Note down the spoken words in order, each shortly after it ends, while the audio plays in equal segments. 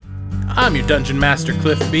I'm your Dungeon Master,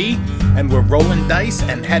 Cliff B, and we're rolling dice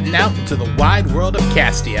and heading out into the wide world of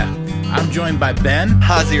Castia. I'm joined by Ben,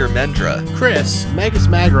 Hazir Mendra, Chris, Magus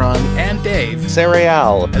Magron, and Dave,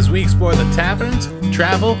 Serial, as we explore the taverns,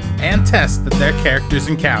 travel, and tests that their characters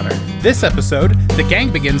encounter. This episode, the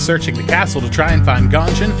gang begins searching the castle to try and find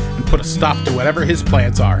Ganjin and put a stop to whatever his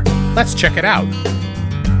plans are. Let's check it out.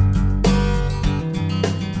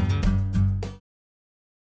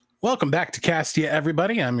 Welcome back to Castia,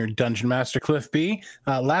 everybody. I'm your Dungeon Master, Cliff B.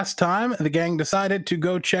 Last time, the gang decided to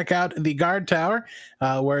go check out the guard tower,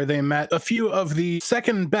 where they met a few of the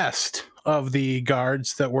second best of the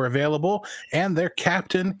guards that were available, and their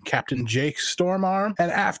captain, Captain Jake Stormarm.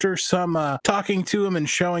 And after some talking to him and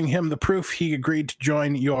showing him the proof, he agreed to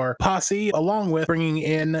join your posse, along with bringing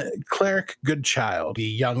in Cleric Goodchild, the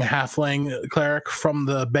young halfling cleric from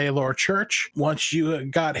the Baylor Church. Once you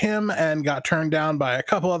got him and got turned down by a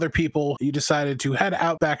couple other people, you decided to head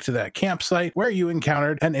out back to that campsite where you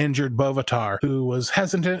encountered an injured Bovatar, who was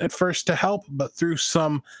hesitant at first to help, but through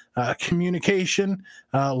some communication,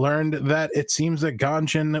 learned that it seems that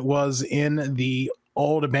Ganjin was in the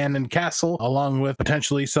old abandoned castle, along with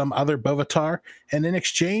potentially some other Bovatar, and in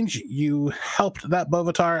exchange, you helped that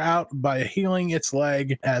Bovatar out by healing its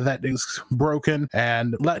leg that is broken,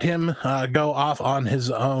 and let him go off on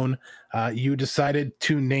his own. You decided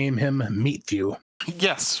to name him Meatview.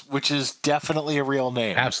 Yes, which is definitely a real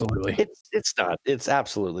name. Absolutely. It's not. It's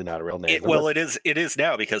absolutely not a real name. It is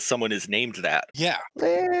now because someone is named that. Yeah.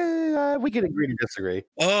 We can agree to disagree.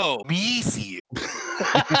 Oh, Measy.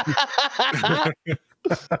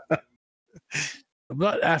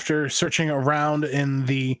 But after searching around in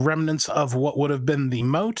the remnants of what would have been the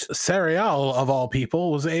moat, Serial, of all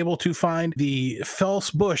people, was able to find the false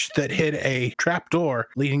bush that hid a trapdoor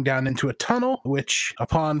leading down into a tunnel, which,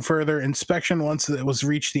 upon further inspection, once it was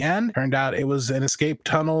reached the end, turned out it was an escape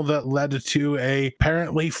tunnel that led to a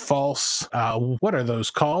apparently false, what are those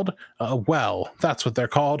called? A well. That's what they're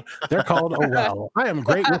called. They're called a well. I am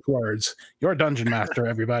great with words. Your Dungeon Master,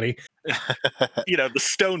 everybody. the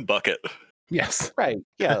stone bucket. Yes. Right.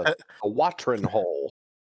 Yeah. A watering hole.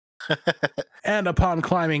 And upon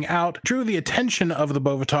climbing out, drew the attention of the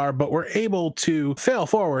Bovatar, but were able to fail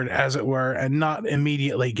forward, as it were, and not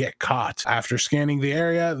immediately get caught. After scanning the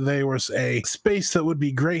area, there was a space that would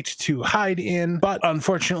be great to hide in, but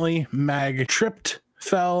unfortunately, Mag tripped,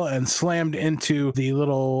 fell, and slammed into the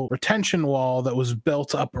little retention wall that was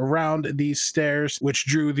built up around these stairs, which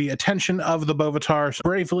drew the attention of the Bovatar.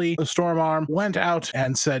 Bravely, the Stormarm went out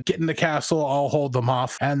and said, "Get in the castle, I'll hold them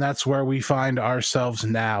off." And that's where we find ourselves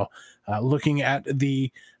now, looking at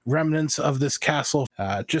the remnants of this castle.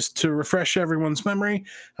 Just to refresh everyone's memory,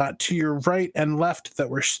 to your right and left, there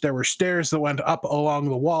were stairs that went up along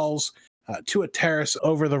the walls, to a terrace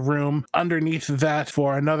over the room. Underneath that,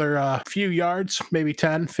 for another few yards, maybe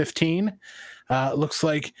 10, 15, looks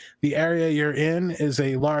like the area you're in is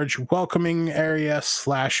a large welcoming area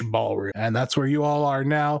 / ballroom. And that's where you all are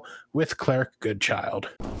now with Cleric Goodchild.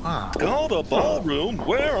 Oh, the ballroom.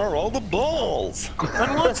 Where are all the balls?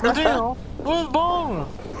 And what's the deal with ballroom?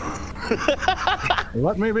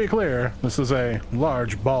 Let me be clear, this is a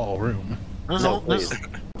large ballroom. Please.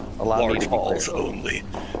 Allow me to Large be balls clear. only. Is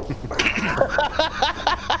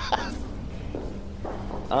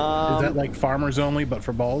that like farmers only, but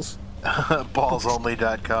for balls?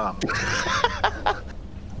 Ballsonly.com.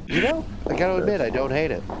 I gotta admit, I don't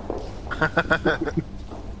hate it.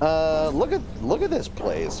 Look at this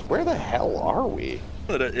place. Where the hell are we?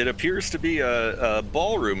 It appears to be a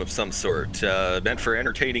ballroom of some sort, meant for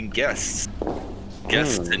entertaining guests.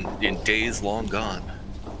 Guests in days long gone.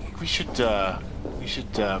 We should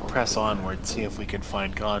press onward and see if we can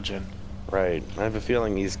find Ganjin. Right. I have a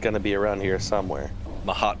feeling he's gonna be around here somewhere.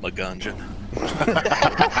 Mahatma Ganjin.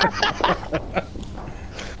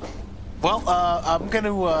 Well, I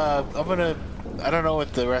don't know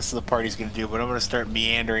what the rest of the party's gonna do, but I'm gonna start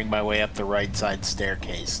meandering my way up the right side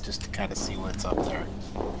staircase just to kind of see what's up there.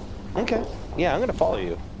 Okay. Yeah, I'm gonna follow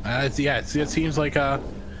you. It seems like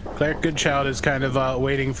Cleric Goodchild is kind of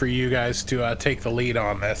waiting for you guys to take the lead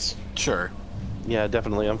on this. Sure. Yeah,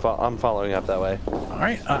 definitely. I'm following up that way. All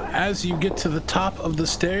right. As you get to the top of the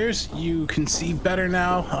stairs, you can see better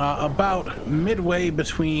now. About midway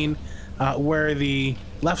between where the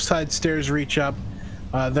left side stairs reach up,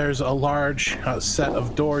 there's a large set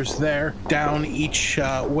of doors there. Down each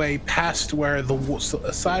way past where the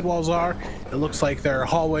sidewalls are, it looks like there are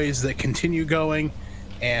hallways that continue going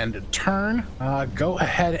and turn. Go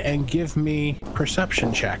ahead and give me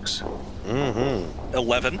perception checks.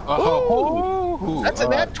 11. Oh. That's a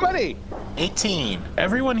nat 20. 18.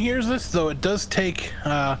 Everyone hears this, though it does take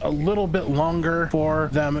a little bit longer for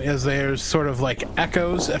them, as there's sort of like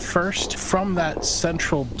echoes at first from that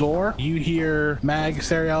central door. You hear Mag,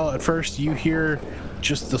 Sariel, at first you hear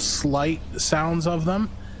just the slight sounds of them,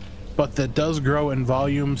 but that does grow in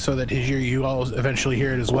volume so that you all eventually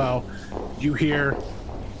hear it as well. You hear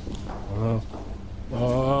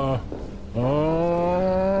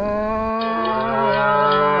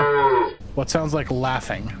what sounds like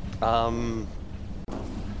laughing.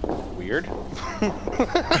 Weird.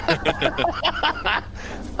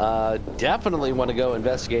 Definitely want to go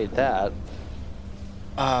investigate that.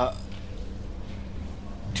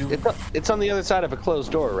 It's on the other side of a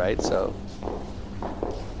closed door, right? So.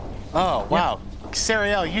 Oh, wow.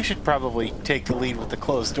 Sariel, you should probably take the lead with the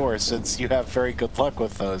closed doors since you have very good luck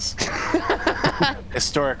with those.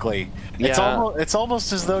 Historically. Yeah. It's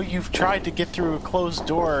almost as though you've tried to get through a closed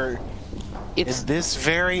door in this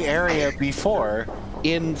very area before.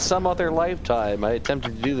 In some other lifetime, I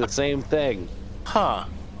attempted to do the same thing. Huh.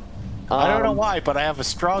 I don't know why, but I have a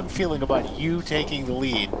strong feeling about you taking the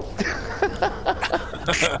lead.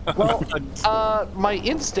 Well, my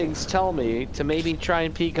instincts tell me to maybe try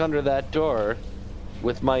and peek under that door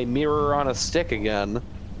with my mirror on a stick again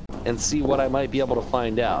and see what I might be able to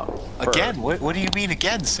find out. Again? What do you mean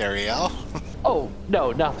again, Sariel? Oh,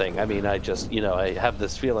 no, nothing. I mean, I just, I have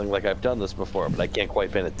this feeling like I've done this before, but I can't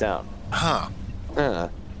quite pin it down. Huh.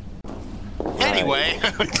 Anyway.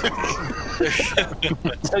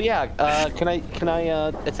 So yeah, can I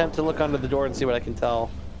attempt to look under the door and see what I can tell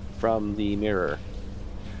from the mirror?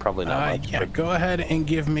 Probably not much. Yeah, but... go ahead and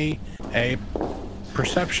give me a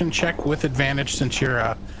perception check with advantage since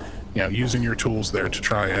you're using your tools there to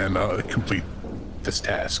try and complete this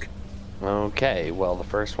task. Okay, well the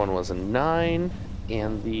first one was a 9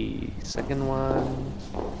 and the second one,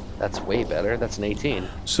 that's way better. That's an 18.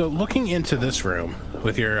 So looking into this room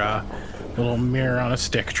with your little mirror on a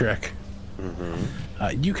stick trick,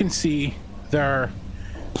 you can see there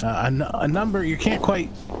are a number. You can't quite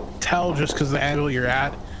tell just because of the angle you're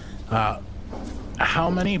at how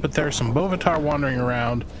many, but there's some Bovitar wandering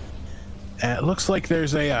around. It looks like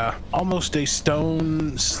there's almost a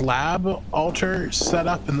stone slab altar set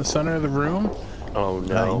up in the center of the room. Oh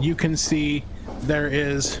no. You can see there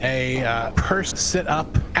is a pursed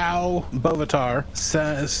sit-up owl Bovitar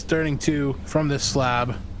starting to from this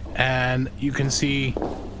slab, and you can see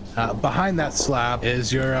behind that slab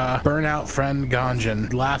is your burnout friend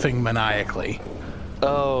Ganjan laughing maniacally.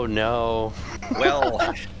 Oh no.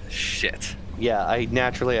 Well, shit. Yeah, I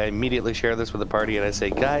immediately share this with the party and I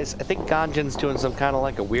say, guys, I think Ganjan's doing some kind of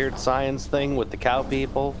like a weird science thing with the cow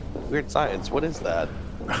people. Weird science, what is that?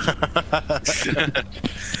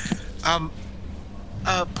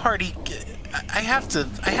 Party, I have to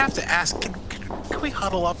ask, can we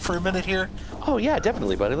huddle up for a minute here? Oh yeah,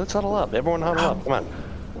 definitely, buddy. Let's huddle up. Everyone huddle up. Come on.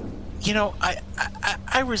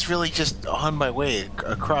 I was really just on my way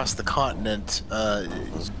across the continent,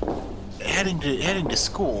 heading to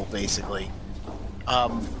school, basically.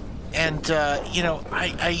 Not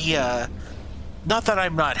that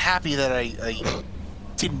I'm not happy that I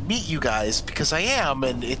didn't meet you guys, because I am,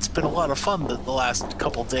 and it's been a lot of fun the last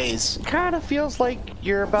couple days. Kind of feels like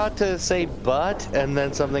you're about to say but and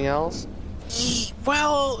then something else.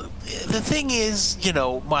 Well, the thing is,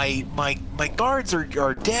 my guards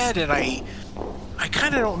are dead, and I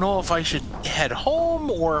kind of don't know if I should head home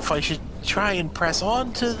or if I should try and press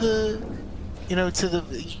on to the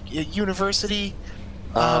university.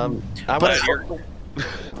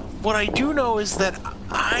 What I do know is that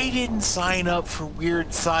I didn't sign up for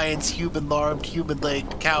weird science, human-armed,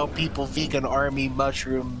 human-legged, cow people, vegan army,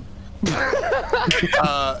 mushroom,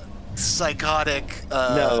 psychotic,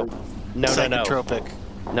 psychotropic.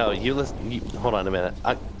 No, you listen. Hold on a minute.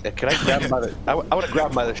 Can I grab him by the? I want to grab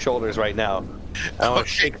him by the shoulders right now. I want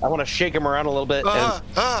to shake. I want to shake him around a little bit. Can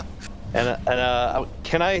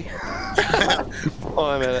I? Hold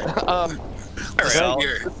on a minute.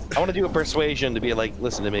 I want to do a persuasion to be like,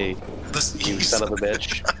 listen to me, you son of a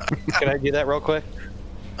bitch. Can I do that real quick?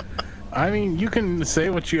 I mean, you can say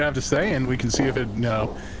what you have to say, and we can see if it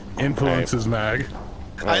influences Mag.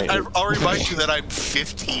 Right. I'll remind you that I'm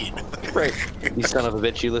 15. Right. You son of a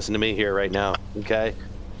bitch, you listen to me here right now, okay?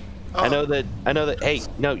 I know that, hey,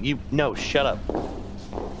 no, shut up.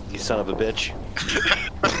 You son of a bitch.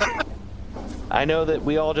 I know that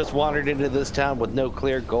we all just wandered into this town with no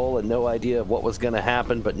clear goal and no idea of what was going to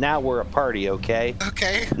happen, but now we're a party, okay?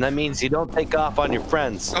 Okay. And that means you don't take off on your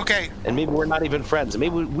friends. Okay. And maybe we're not even friends.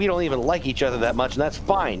 Maybe we don't even like each other that much, and that's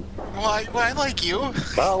fine. Well, I like you.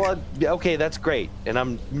 Well, okay, that's great. And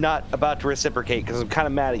I'm not about to reciprocate because I'm kind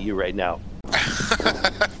of mad at you right now.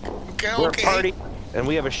 We're Okay. a party, and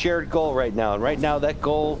we have a shared goal right now. And right now, that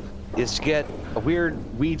goal is to get a weird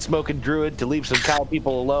weed-smoking druid to leave some cow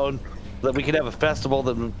people alone, so that we can have a festival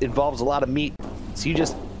that involves a lot of meat. So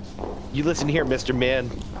you listen here, Mr. Man.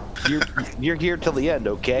 You're here till the end,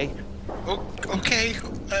 okay? Okay.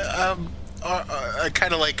 I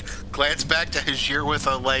kind of like glance back to Hajir with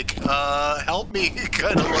a like, help me,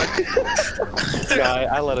 kind of like. Yeah,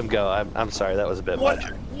 I let him go. I'm sorry, that was a bit much.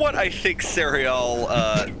 What I think Serial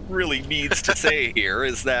really needs to say here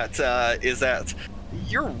is that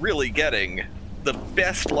you're really getting the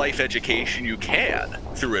best life education you can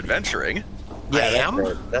through adventuring.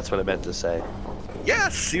 Yeah, that's what I meant to say.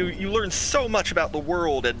 Yes, you learn so much about the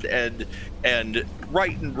world and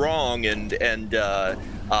right and wrong and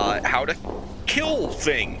how to kill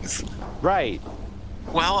things. Right.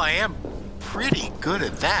 Well, I am pretty good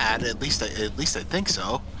at that. At least I think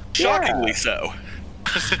so. Shockingly so.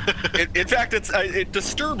 In fact, it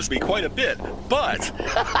disturbs me quite a bit, but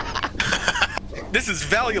this is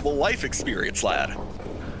valuable life experience, lad.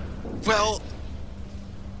 Well,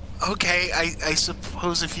 okay, I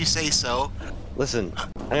suppose if you say so. Listen,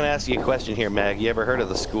 I'm gonna ask you a question here, Mag. You ever heard of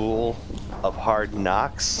the School of Hard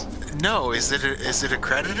Knocks? No, is it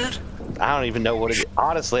accredited? I don't even know what it is.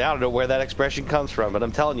 Honestly, I don't know where that expression comes from, but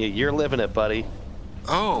I'm telling you, you're living it, buddy.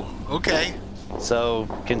 Oh, okay. So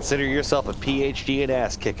consider yourself a PhD in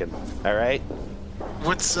ass kicking, all right?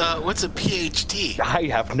 What's a PhD? I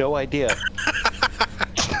have no idea.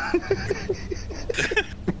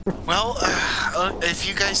 Well, if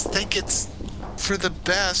you guys think it's for the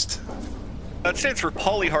best. That stands for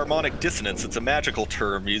polyharmonic dissonance. It's a magical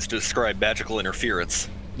term used to describe magical interference.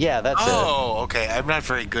 Yeah, that's Oh, okay. I'm not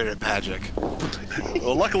very good at magic.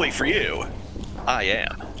 Well, luckily for you, I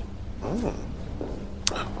am.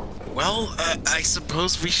 Well, I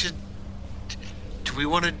suppose we should. Do we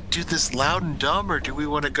want to do this loud and dumb, or do we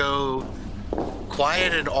want to go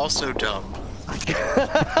quiet and also dumb?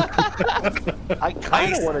 it. I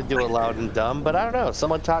kind of want to do it loud and dumb, but I don't know.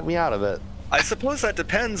 Someone talk me out of it. I suppose that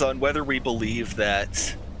depends on whether we believe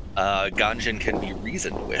that Ganjin can be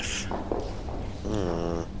reasoned with.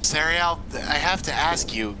 Serial, I have to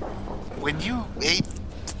ask you, when you ate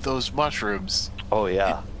those mushrooms, Oh,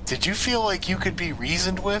 yeah. did you feel like you could be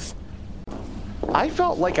reasoned with? I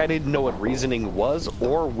felt like I didn't know what reasoning was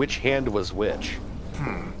or which hand was which.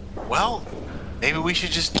 Well, maybe we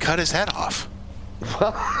should just cut his head off.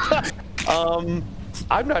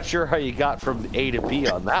 I'm not sure how you got from A to B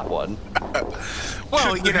on that one.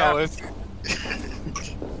 Well, you know, if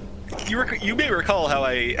You may recall how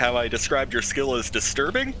I described your skill as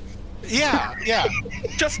disturbing. yeah.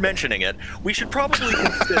 Just mentioning it, we should probably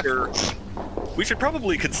consider.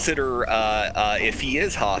 If he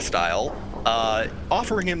is hostile,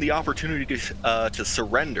 offering him the opportunity to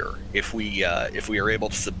surrender if we are able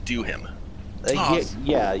to subdue him.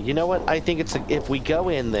 Yeah, you know what? I think if we go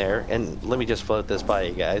in there, and let me just float this by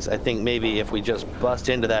you guys. I think maybe if we just bust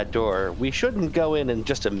into that door, we shouldn't go in and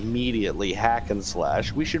just immediately hack and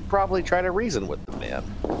slash. We should probably try to reason with the man.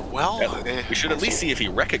 Well, We should at least see if he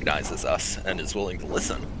recognizes us and is willing to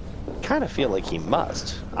listen. Kind of feel like he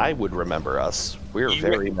must. I would remember us. We're You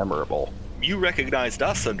very memorable. You recognized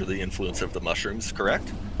us under the influence of the mushrooms,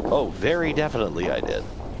 correct? Oh, very definitely I did.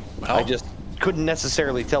 well, I just couldn't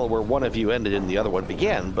necessarily tell where one of you ended and the other one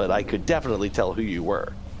began, but I could definitely tell who you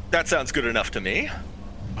were. That sounds good enough to me.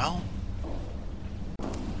 well,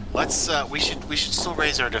 let's. We should still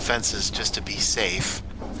raise our defenses just to be safe.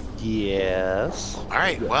 Yes. All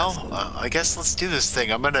right. Well, I guess let's do this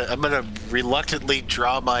thing. I'm gonna reluctantly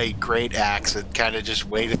draw my great axe and kind of just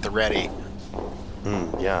wait at the ready.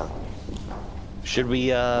 Yeah. Should we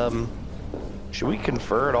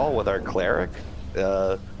confer at all with our cleric?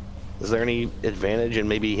 Is there any advantage in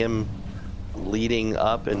maybe him leading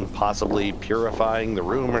up and possibly purifying the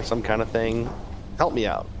room or some kind of thing? Help me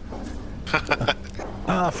out.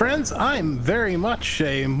 Friends, I'm very much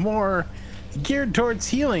a more geared towards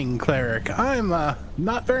healing cleric. I'm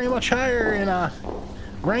not very much higher in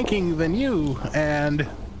ranking than you, and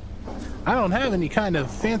I don't have any kind of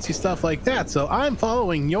fancy stuff like that, so I'm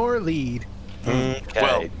following your lead. Okay.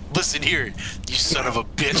 Well, listen here, you son of a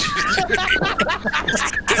bitch.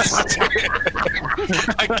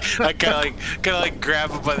 I kind of like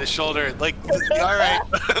grab him by the shoulder, like, all right,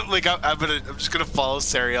 like I'm just gonna follow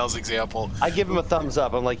Serial's example. I give him a thumbs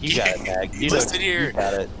up. I'm like, you got it, Mag. You Listen know, here. You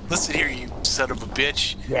got it. Listen here, you son of a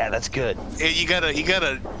bitch. Yeah, that's good. You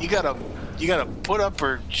gotta put up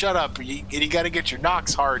or shut up, and you gotta get your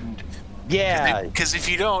knocks hardened. Yeah. Because if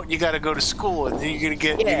you don't, you got to go to school, and then you're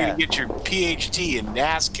gonna get your PhD and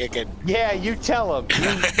ass kicking. Yeah, you tell him.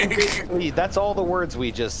 That's all the words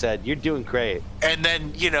we just said. You're doing great. And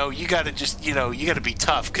then you got to just you got to be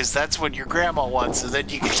tough, because that's what your grandma wants, and then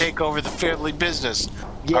you can take over the family business.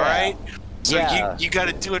 Yeah. All right. So Yeah. you got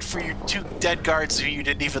to do it for your 2 dead guards who you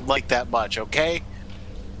didn't even like that much. Okay.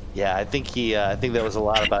 Yeah, I think that was a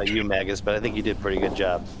lot about you, Magus, but I think you did a pretty good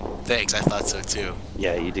job. Thanks. I thought so too.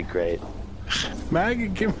 Yeah, you did great.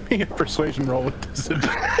 Mag, give me a persuasion roll with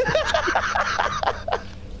disadvantage.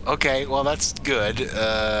 Okay. Well, that's good.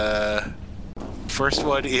 First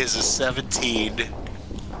one is a 17.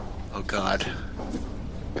 Oh God.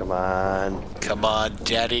 Come on. Come on,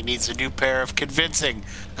 Daddy needs a new pair of convincing.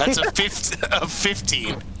 That's a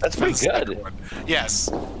 15. That's for the pretty second good. one. Yes.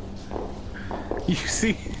 You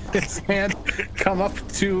see his hand come up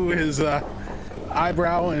to his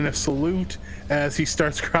eyebrow in a salute as he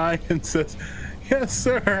starts crying and says, "Yes,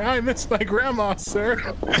 sir. I miss my grandma,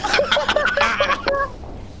 sir."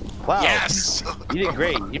 Wow. Yes. You did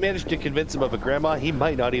great. You managed to convince him of a grandma he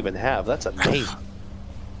might not even have. That's amazing.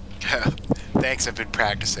 Thanks. I've been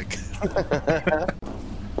practicing.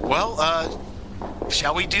 Well,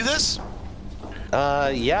 shall we do this?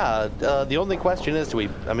 Yeah. The only question is,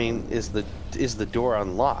 is the door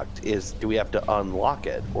unlocked? Do we have to unlock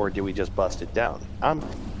it, or do we just bust it down?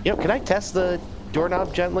 Can I test the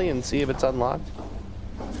doorknob gently and see if it's unlocked?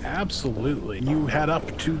 Absolutely. You head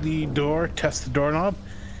up to the door, test the doorknob,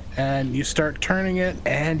 and you start turning it,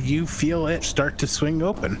 and you feel it start to swing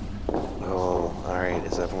open. Oh, all right.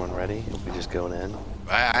 Is everyone ready? Are we just going in?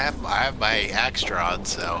 I have my axe drawn,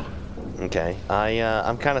 so. Okay.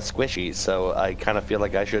 I'm kind of squishy, so I kind of feel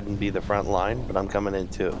like I shouldn't be the front line, but I'm coming in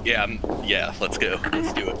too. Yeah, let's go.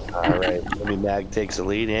 Let's do it. All right. Maybe Mag takes the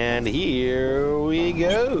lead, and here we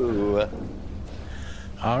go.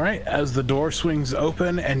 All right, as the door swings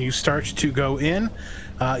open and you start to go in,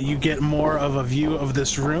 you get more of a view of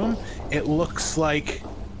this room. It looks like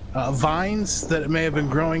vines that may have been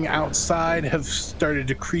growing outside have started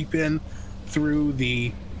to creep in through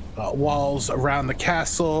the walls around the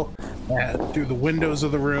castle, through the windows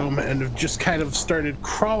of the room, and have just kind of started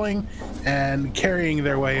crawling and carrying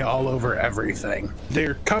their way all over everything.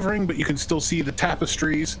 They're covering, but you can still see the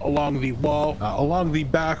tapestries along the wall, along the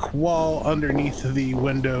back wall, underneath the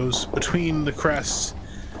windows, between the crests.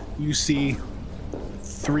 You see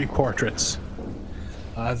 3 portraits.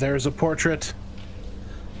 There's a portrait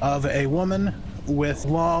of a woman with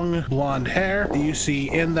long blonde hair. You see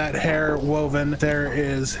in that hair woven there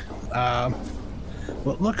is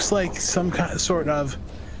what looks like some kind of sort of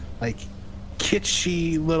like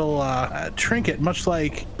kitschy little trinket, much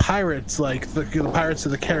like pirates, like the Pirates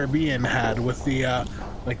of the Caribbean had, with the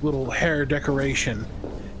like little hair decoration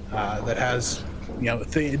that has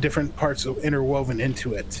different parts interwoven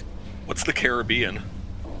into it. What's the Caribbean?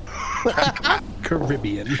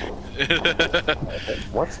 Caribbean.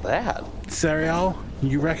 What's that? Serial,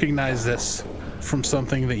 you recognize this from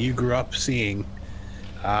something that you grew up seeing.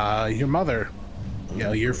 Your mother,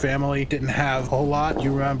 your family didn't have a whole lot.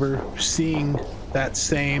 You remember seeing that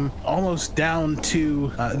same, almost down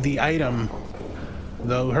to the item,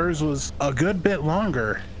 though hers was a good bit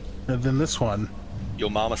longer than this one. Yo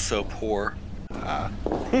mama's so poor.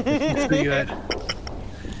 You see that.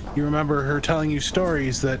 You remember her telling you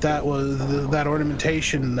stories that was that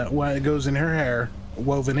ornamentation that goes in her hair,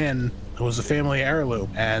 woven in, was a family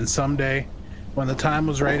heirloom, and someday, when the time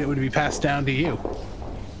was right, it would be passed down to you.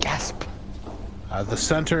 Gasp. The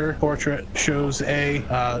center portrait shows a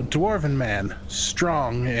dwarven man,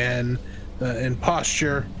 strong in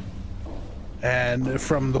posture, and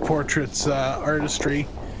from the portrait's artistry,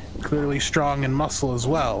 clearly strong in muscle as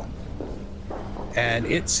well. And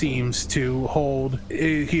it seems to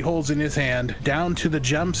he holds in his hand, down to the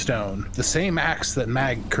gemstone, the same axe that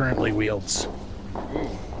Mag currently wields.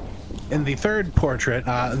 In the third portrait,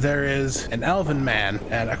 there is an elven man,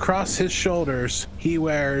 and across his shoulders, he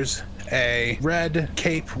wears a red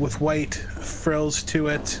cape with white frills to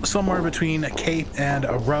it, somewhere between a cape and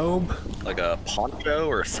a robe. Like a poncho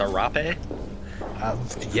or sarape?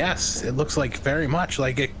 Yes, it looks like very much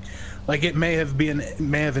like it. Like it may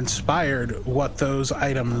have inspired what those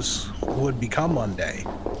items would become one day.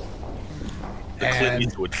 The Clint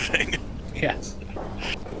Eastwood thing. Yes.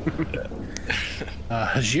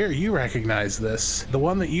 Hajir, you recognize this. The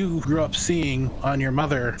one that you grew up seeing on your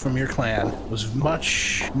mother from your clan was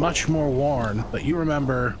much, much more worn. But you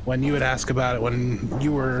remember when you would ask about it when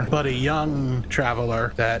you were but a young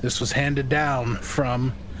traveler, that this was handed down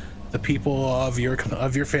from the people of your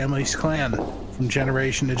family's clan from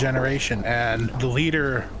generation to generation, and the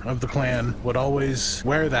leader of the clan would always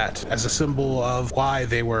wear that as a symbol of why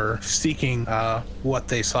they were seeking what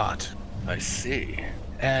they sought. I see.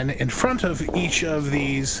 And in front of each of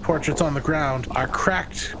these portraits on the ground are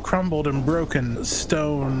cracked, crumbled, and broken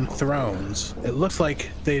stone thrones. It looks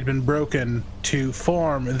like they'd been broken to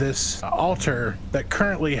form this altar that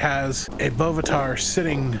currently has a Bovatar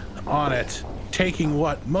sitting on it, taking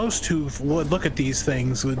what most who would look at these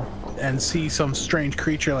things would and see some strange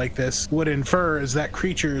creature like this would infer is that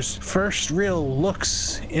creature's first real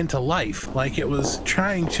looks into life, like it was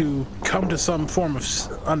trying to come to some form of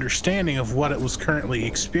understanding of what it was currently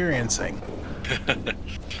experiencing.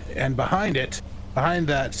 And behind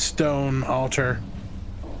that stone altar,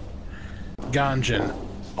 Ganjin,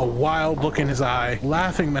 a wild look in his eye,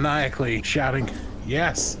 laughing maniacally, shouting,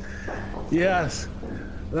 "Yes, yes,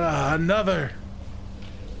 another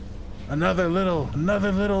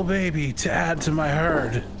little baby to add to my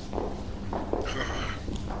herd."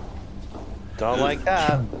 Don't like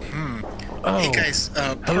that. Oh, Hey guys,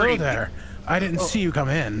 hello party. there. I didn't see you come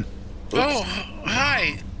in. Oh,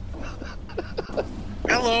 hi.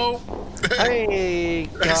 Hello. Hey,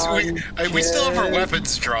 We still have our Ganjin.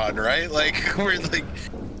 weapons drawn, right? Like we're like,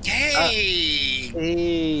 hey,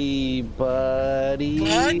 Hey, buddy.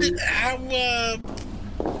 bud. How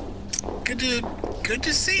good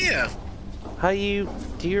to see you.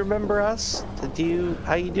 Do you remember us?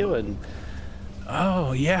 How you doing?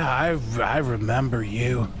 Oh yeah, I remember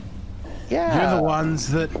you. Yeah. You're the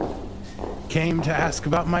ones that came to ask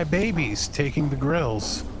about my babies taking the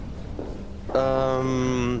grills.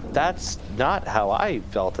 That's not how I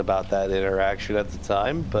felt about that interaction at the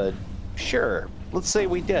time, but sure. Let's say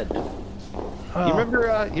we did. Oh, You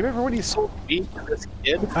remember when you sold meat to this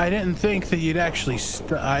kid? I didn't think that you'd actually.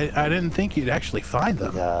 I didn't think you'd actually find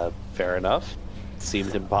them. Fair enough.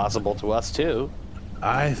 Seemed impossible to us too.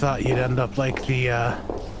 I thought you'd end up like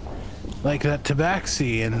like that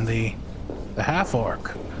Tabaxi in the half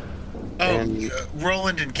orc. Oh, And-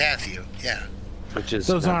 Roland and Kathy. Yeah. Which is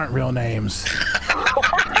Those aren't real names.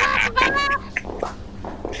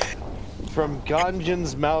 from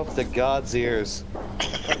Ganjin's mouth to God's ears.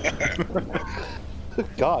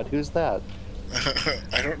 God, who's that?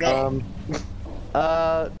 I don't know.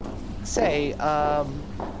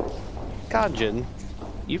 Ganjin,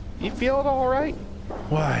 you feeling all right?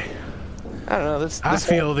 Why? I don't know. This I whole-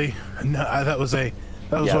 feel the. No, that was Yeah.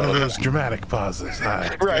 one of those dramatic pauses.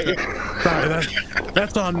 right. Sorry,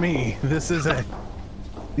 that's on me. These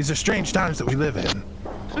are strange times that we live in.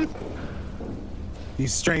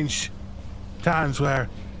 These strange times where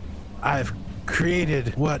I've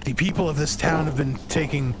created what the people of this town have been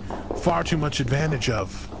taking far too much advantage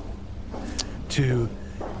of, to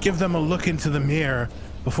give them a look into the mirror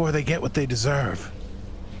before they get what they deserve.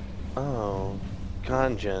 Oh,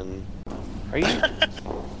 Ganjin, are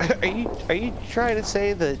you trying to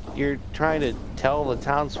say that you're trying to tell the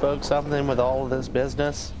townsfolk something with all of this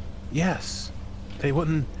business? Yes, they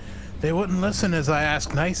wouldn't listen as I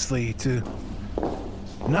asked nicely to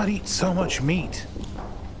not eat so much meat.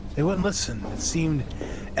 They wouldn't listen. It seemed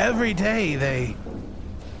every day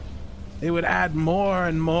they would add more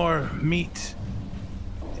and more meat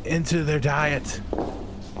into their diet.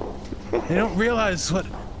 They don't realize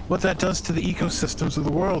what that does to the ecosystems of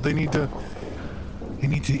the world. They need to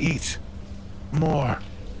eat more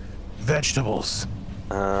vegetables.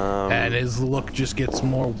 And his look just gets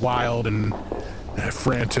more wild and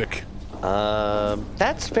frantic.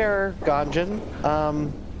 That's fair, Ganjin.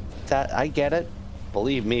 That I get it.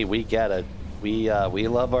 Believe me, we get it. We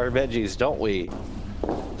love our veggies, don't we,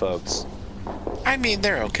 folks? I mean,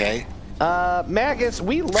 they're okay. Magus,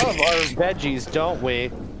 we love our veggies, don't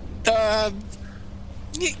we?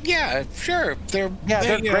 Yeah, sure. They're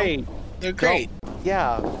They're you know, great. they're great.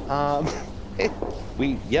 Yeah.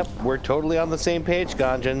 We're totally on the same page,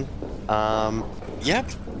 Ganjin. Yep.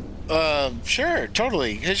 Sure,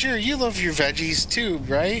 totally. Cause you love your veggies too,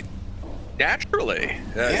 right? Naturally,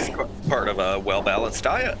 that's Yeah. part of a well-balanced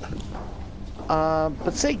diet.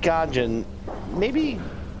 But say, Ganjin, maybe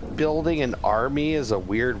building an army is a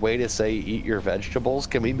weird way to say eat your vegetables.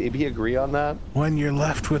 Can we maybe agree on that? When you're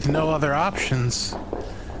left with no other options,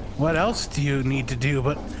 what else do you need to do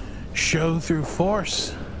but show through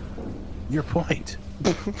force your point?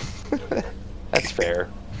 That's fair.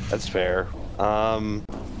 That's fair.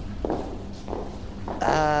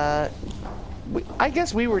 I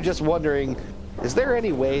guess we were just wondering, is there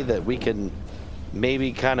any way that we can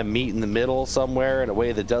maybe kind of meet in the middle somewhere in a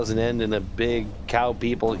way that doesn't end in a big cow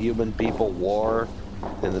people, human people war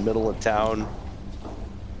in the middle of town?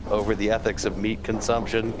 over the ethics of meat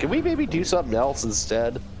consumption. Can we maybe do something else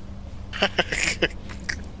instead?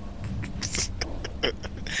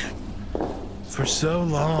 For so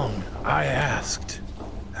long, I asked,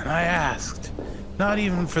 and I asked, not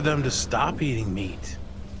even for them to stop eating meat,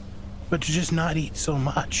 but to just not eat so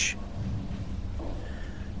much.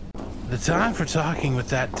 The time for talking with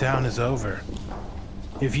that town is over.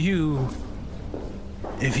 If you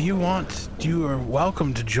want, you are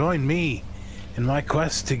welcome to join me in my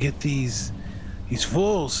quest to get these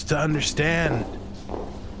fools to understand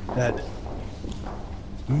that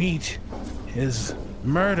meat is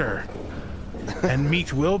murder, and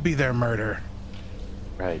meat will be their murder.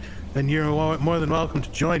 Right. Then you're more than welcome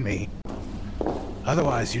to join me.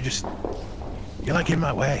 Otherwise, you're like in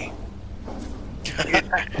my way.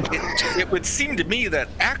 It would seem to me that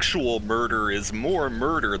actual murder is more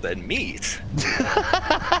murder than meat.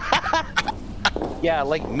 Yeah,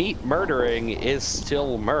 like meat murdering is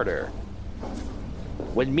still murder.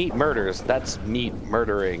 When meat murders, that's meat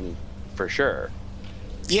murdering for sure.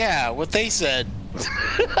 Yeah, what they said.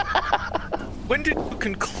 When did you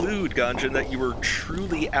conclude, Ganjin, that you were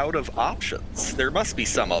truly out of options? There must be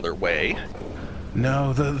some other way.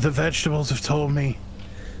 No, the vegetables have told me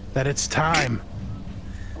that it's time.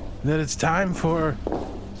 That it's time for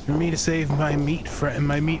me to save my meat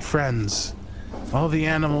friends. All the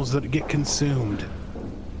animals that get consumed.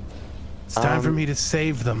 It's time for me to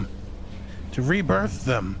save them. To rebirth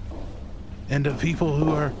them into people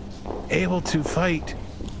who are able to fight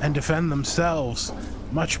and defend themselves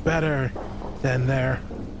much better than their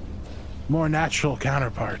more natural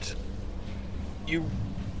counterparts. The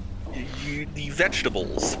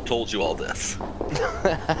vegetables told you all this.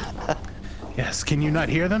 Yes, can you not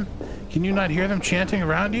hear them? Can you not hear them chanting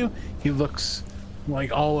around you? He looks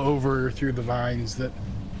like all over through the vines that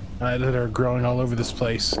are growing all over this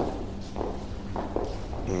place.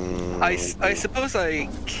 I suppose I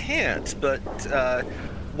can't, but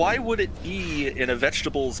why would it be in a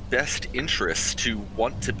vegetable's best interest to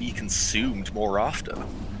want to be consumed more often?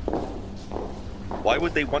 Why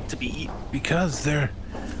would they want to be eaten? Because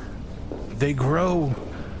they grow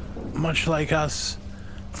much like us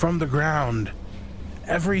from the ground.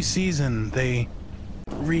 Every season they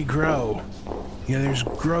regrow. You know, there's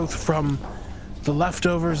growth from the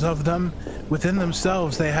leftovers of them. Within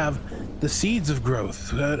themselves, they have the seeds of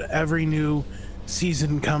growth. Every new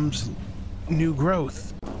season comes new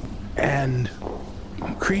growth. And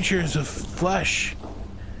creatures of flesh,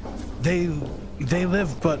 they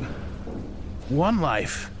live but one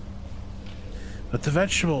life. But the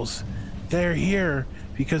vegetables, they're here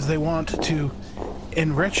because they want to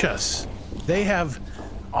enrich us. They have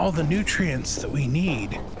all the nutrients that we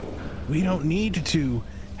need. We don't need to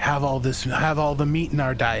have all the meat in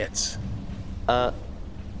our diets.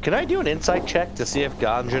 Can I do an insight check to see if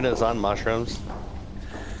Ganjin is on mushrooms?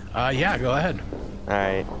 Yeah, go ahead. All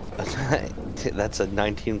right. That's a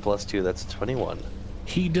 19 plus 2. That's 21.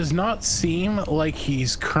 He does not seem like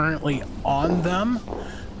he's currently on them,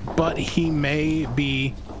 but he may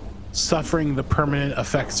be suffering the permanent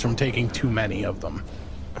effects from taking too many of them.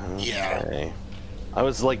 Yeah. Okay. I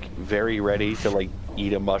was like very ready to like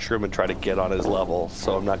eat a mushroom and try to get on his level,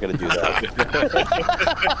 so I'm not going to do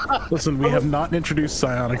that. Listen, we have not introduced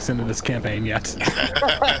psionics into this campaign yet.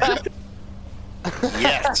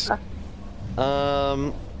 Yes.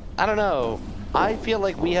 I don't know. I feel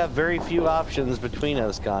like we have very few options between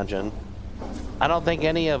us, Ganjin. I don't think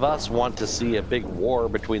any of us want to see a big war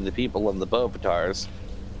between the people and the Bovatars,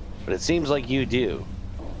 but it seems like you do.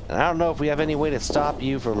 And I don't know if we have any way to stop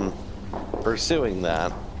you from pursuing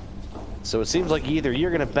that. So it seems like either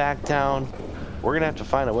you're going to back down, or we're going to have to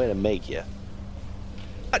find a way to make you.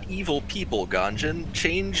 Not evil people, Ganjin.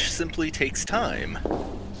 Change simply takes time.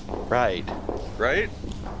 Right. Right?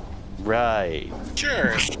 Right.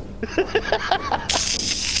 Sure.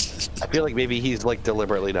 I feel like maybe he's like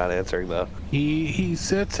deliberately not answering though. He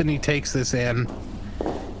sits and he takes this in,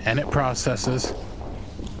 and it processes.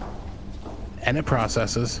 And it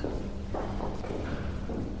processes.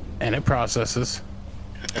 And it processes.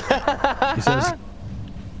 He says,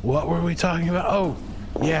 "What were we talking about? Oh,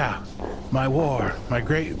 yeah, my war, my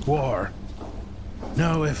great war.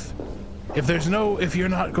 No, if you're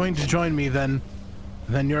not going to join me, then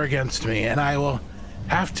you're against me, and I will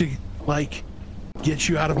have to like get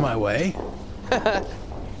you out of my way."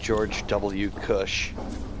 George W. Cush.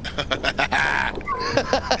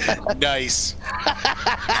 Nice.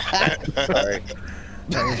 Sorry.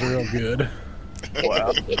 That was real good.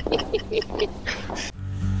 Wow.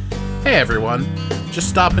 Hey everyone, just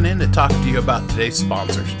stopping in to talk to you about today's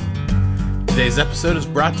sponsors. Today's episode is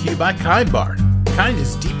brought to you by Kind Bar. Kind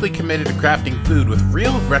is deeply committed to crafting food with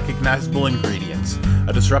real, recognizable ingredients,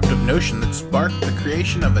 a disruptive notion that sparked the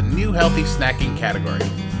creation of a new healthy snacking category.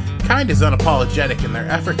 Kind is unapologetic in their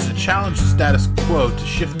efforts to challenge the status quo to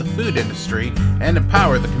shift the food industry and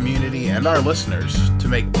empower the community and our listeners to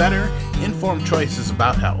make better, informed choices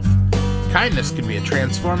about health. Kindness can be a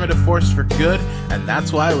transformative force for good, and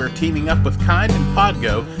that's why we're teaming up with Kind and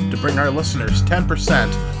Podgo to bring our listeners 10%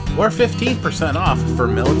 or 15% off for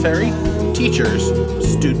military, teachers,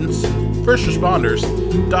 students, first responders,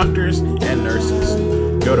 doctors, and nurses.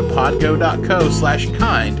 Go to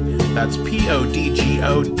podgo.co/kind. That's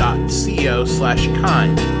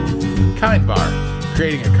podgo.co/kind. Kind Bar,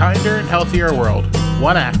 creating a kinder and healthier world,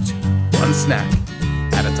 one act, one snack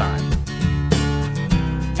at a time.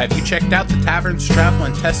 Have you checked out the Taverns Travel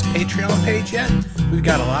and Test Patreon page yet? We've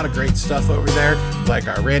got a lot of great stuff over there, like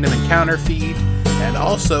our random encounter feed, and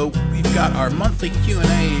also we've got our monthly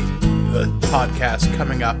Q&A podcast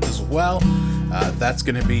coming up as well. That's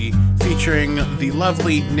going to be featuring the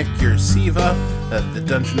lovely Nick Yersiva, the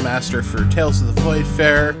Dungeon Master for Tales of the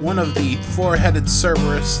Voidfarer, one of the four-headed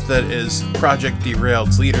Cerberus that is Project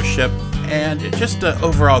Derailed's leadership, and just an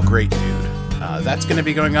overall great dude. That's going to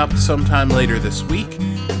be going up sometime later this week,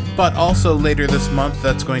 but also later this month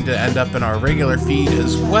that's going to end up in our regular feed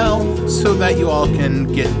as well, so that you all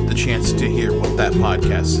can get the chance to hear what that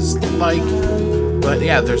podcast is like. But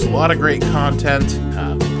yeah, there's a lot of great content.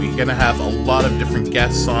 We're going to have a lot of different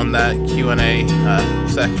guests on that Q&A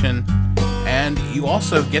section. And you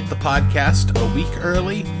also get the podcast a week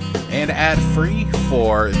early and ad-free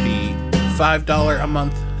for the $5 a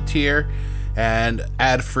month tier, and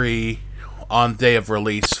ad-free on day of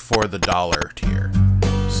release for the $1 tier.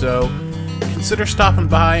 So consider stopping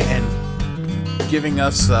by and giving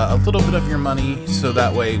us a little bit of your money so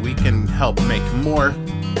that way we can help make more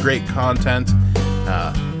great content.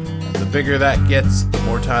 The bigger that gets, the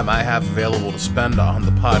more time I have available to spend on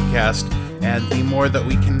the podcast, and the more that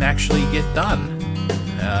we can actually get done.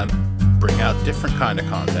 Bring out different kind of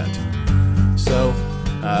content. So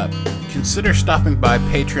consider stopping by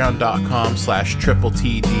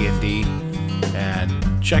patreon.com/TTD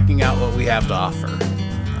and checking out what we have to offer.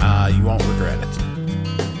 You won't regret it.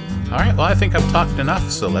 Alright, well, I think I've talked enough,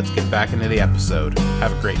 so let's get back into the episode.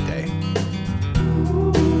 Have a great day.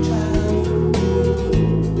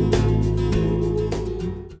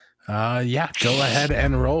 Go ahead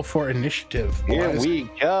and roll for initiative. Here boys. we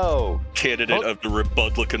go. Candidate of the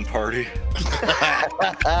Republican Party.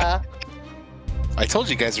 I told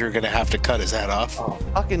you guys we were going to have to cut his head off. Oh,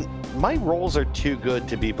 fucking, my rolls are too good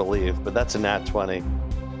to be believed, but that's a nat 20.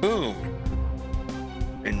 Boom.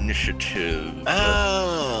 Initiative.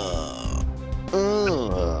 That's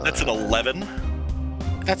an 11.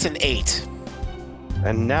 That's an 8.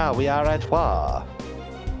 And now we are at war.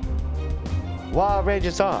 War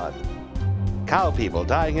rages on. Cow people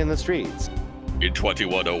dying in the streets. In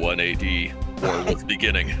 2101 AD, war was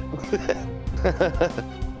beginning.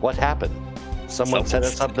 What happened? Someone set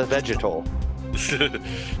us up the vegetal.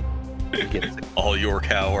 All your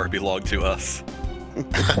cow are belong to us.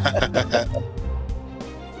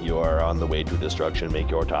 You are on the way to destruction. Make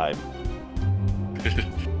your time.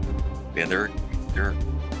 Man, there are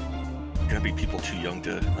gonna be people too young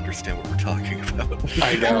to understand what we're talking about.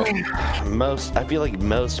 I know. I feel like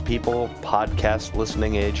most people podcast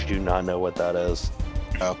listening age do not know what that is.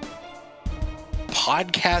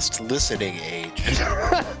 Podcast listening age.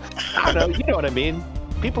 I don't know. You know what I mean.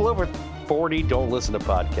 People over 40 don't listen to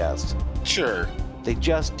podcasts. Sure. They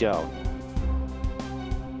just don't.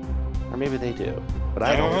 Or maybe they do. But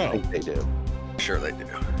I don't don't know. think they do. Sure they do.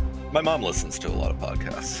 My mom listens to a lot of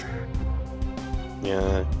podcasts.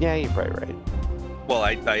 Yeah, you're probably right. Well,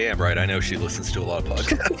 I am right. I know she listens to a lot of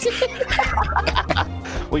podcasts.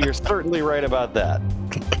 Well, you're certainly right about that.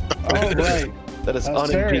 All right. That is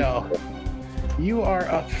Serial, unimpeachable. you are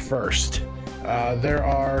up first. There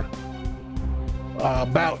are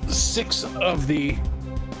about 6 of the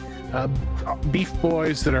beef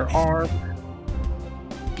boys that are armed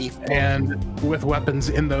Beef. and with weapons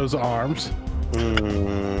in those arms.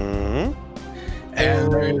 Mm-hmm.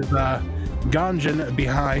 And there's Ganjin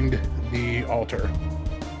behind the altar.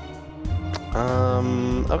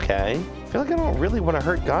 Okay. I feel like I don't really want to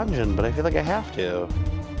hurt Ganjin, but I feel like I have to.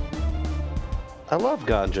 I love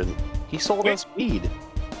Ganjin. He sold us weed.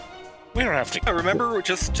 We don't have to. I remember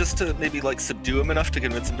just to maybe like subdue him enough to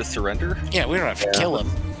convince him to surrender Yeah, we don't have to kill him.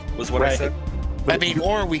 was what I Right. said. I mean,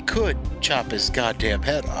 or we could chop his goddamn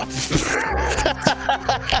head off.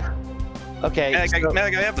 Okay.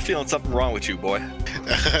 Mag, I have the feeling something wrong with you, boy.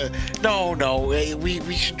 No,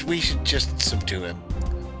 we should just subdue him.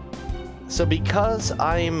 So because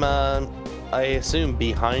I'm I assume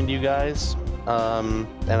behind you guys, and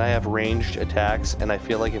I have ranged attacks, and I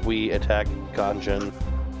feel like if we attack Ganjin,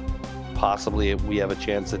 possibly we have a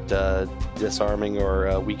chance at disarming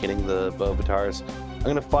or weakening the Bovatars. I'm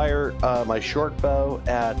going to fire my short bow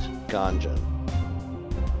at Ganjin.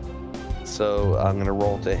 So I'm going to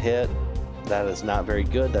roll to hit. That is not very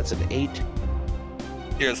good. That's an 8.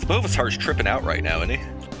 Yeah, the Bovatar's tripping out right now, isn't he?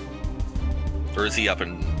 Or is he up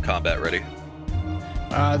in combat ready?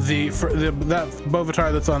 That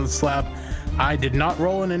Bovatar that's on the slab, I did not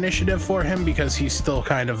roll an initiative for him because he's still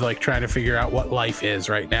kind of like trying to figure out what life is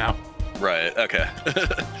right now. Right, okay.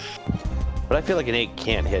 But I feel like an 8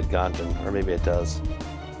 can't hit Ganjin, or maybe it does.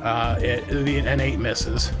 An 8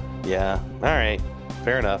 misses. Yeah, alright.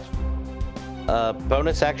 Fair enough.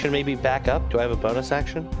 Bonus action maybe back up? Do I have a bonus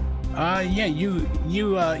action? Yeah,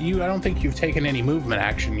 you I don't think you've taken any movement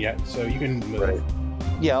action yet, so you can move. Right.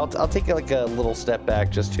 Yeah, I'll take like a little step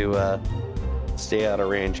back just to stay out of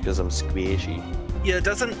range because I'm squishy. Yeah,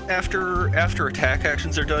 doesn't after attack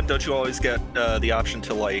actions are done, don't you always get the option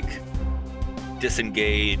to like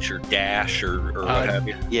disengage or dash or what have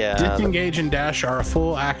you? Yeah. Disengage and dash are a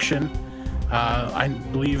full action. I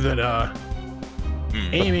believe that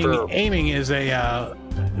aiming is a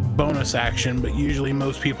bonus action, but usually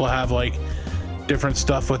most people have like different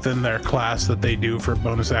stuff within their class that they do for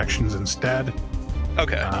bonus actions instead.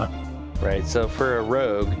 Okay. Right, so for a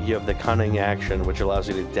rogue, you have the cunning action, which allows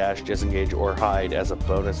you to dash, disengage, or hide as a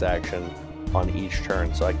bonus action on each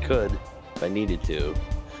turn. So I could, if I needed to,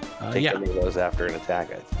 take any of those after an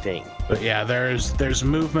attack, I think. But yeah, there's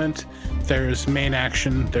movement, there's main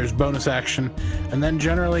action, there's bonus action, and then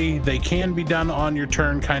generally they can be done on your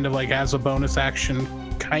turn, kind of like as a bonus action,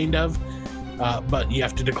 kind of. But you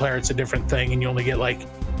have to declare it's a different thing, and you only get like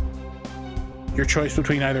your choice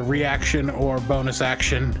between either reaction or bonus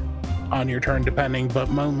action on your turn, depending. But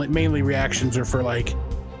mainly reactions are for like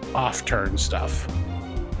off-turn stuff.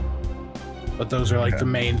 But those are like the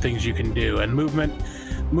main things you can do. And movement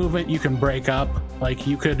you can break up. Like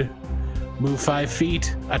you could move 5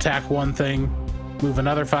 feet, attack one thing, move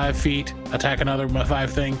another 5 feet, attack another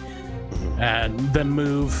 5 thing, and then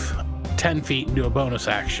move 10 feet and do a bonus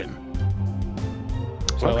action.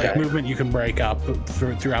 So like movement you can break up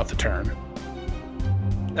throughout the turn.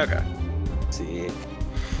 Okay. Let's see.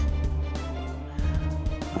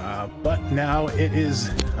 But now it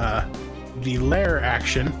is the lair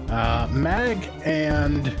action. Mag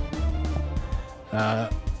and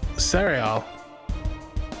Serial,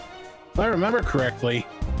 if I remember correctly,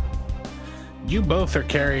 you both are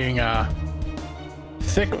carrying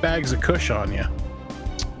thick bags of kush on you.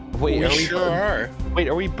 Wait, We sure are. Wait,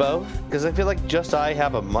 are we both? Because I feel like just I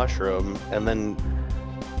have a mushroom, and then...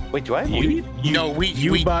 Wait, do I have weed? No,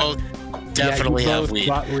 we bought- both definitely yeah, you have both weed.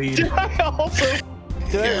 bought weed. Did I also?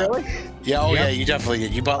 Did I really? Yeah, oh Yep. yeah, you definitely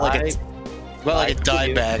did. You bought like a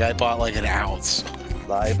dye bag. I bought like an ounce.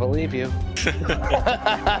 I believe you.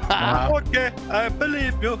 Okay, I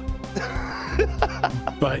believe you.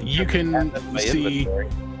 But you can My see inventory.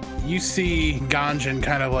 you see Ganjin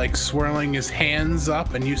kind of like swirling his hands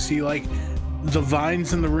up, and you see like the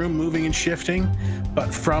vines in the room moving and shifting.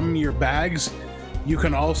 But from your bags, you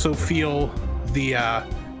can also feel the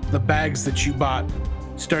bags that you bought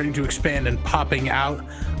starting to expand and popping out.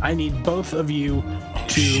 I need both of you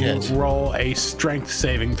to shit. roll a strength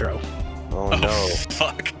saving throw. Oh no.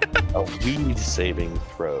 Fuck. A weed saving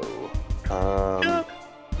throw.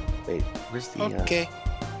 Wait, where's the... Okay,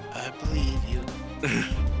 I believe you.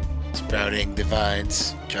 Sprouting the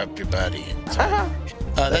vines, drop your body.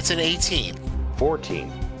 That's an 18.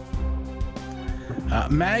 14.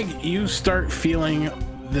 Mag, you start feeling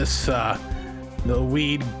this the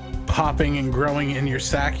weed popping and growing in your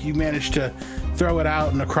sack. You manage to throw it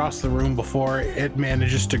out and across the room before it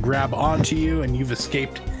manages to grab onto you, and you've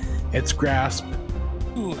escaped its grasp.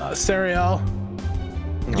 Serial,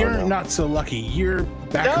 you're not so lucky. You're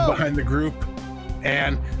back behind the group,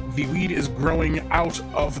 and the weed is growing out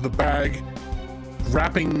of the bag,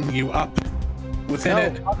 wrapping you up within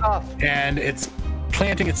it, Fuck off. and it's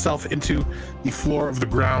planting itself into the floor of the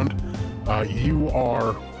ground. You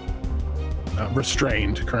are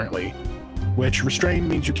restrained currently, which restrained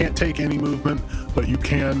means you can't take any movement, but you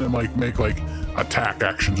can like make like attack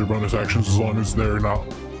actions or bonus actions as long as they're not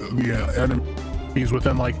the enemies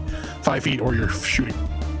within like 5 feet or your shooting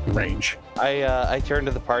range. I turn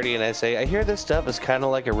to the party and I say, I hear this stuff is kind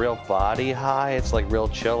of like a real body high. It's like real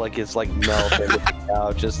chill, like it's like melting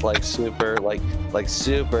out, just like super, like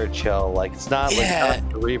super chill. Like it's not like not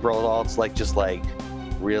cerebral at all. It's like just like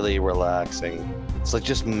really relaxing. It's like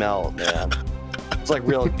just melt, man. It's like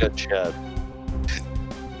real good shit.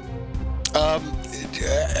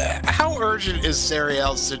 How urgent is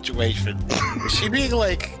Sariel's situation? Is she being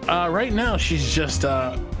like? Right now, she's just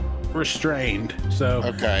restrained. So,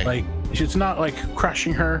 Okay. like, it's not like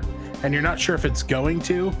crushing her, and you're not sure if it's going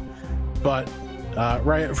to. But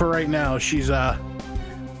right now, she's not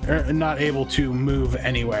able to move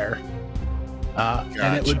anywhere.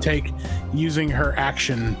 And it would take using her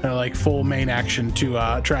action, like full main action,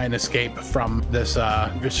 to try and escape from this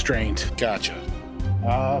restraint. Gotcha.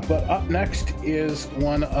 But up next is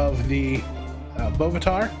one of the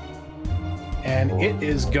Bovatar, and it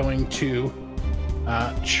is going to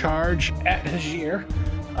charge at Hajir.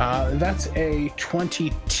 That's a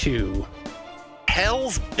 22.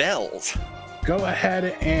 Hell's bells. Go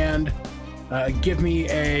ahead and give me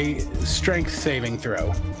a strength saving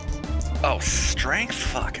throw. Oh, strength?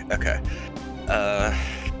 Fuck. Okay.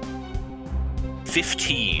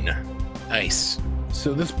 15. Nice.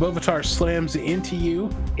 So this Bovatar slams into you.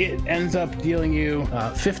 It ends up dealing you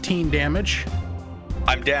 15 damage.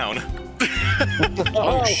 I'm down.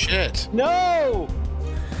 Oh shit. No!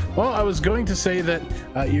 Well, I was going to say that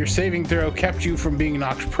your saving throw kept you from being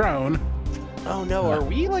knocked prone. Oh no, are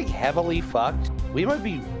we like heavily fucked? We might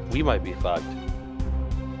be fucked.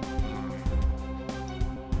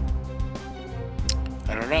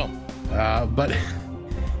 I don't know. But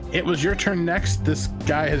it was your turn next. This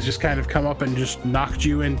guy has just kind of come up and just knocked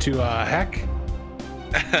you into a heck.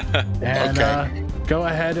 And Okay. Go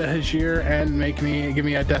ahead, Hajir, and give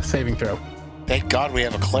me a death saving throw. Thank God we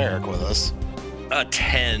have a cleric with us. A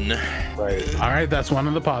 10. Right. All right, that's one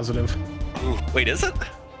of the positive. Wait, is it?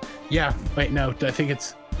 Yeah. Wait, no, I think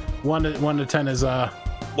it's 1 to 10 is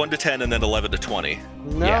 1 to 10 and then 11 to 20.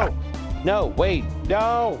 No. Yeah. No, wait.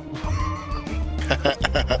 No.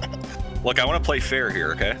 Look, I want to play fair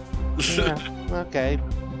here, okay? Yeah, okay.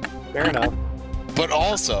 Fair enough. But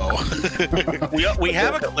also, we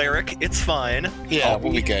have a cleric. It's fine. yeah,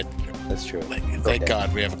 we'll be good. That's true. Thank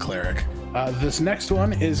God we have a cleric. this next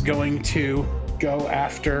one is going to go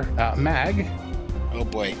after Mag. Oh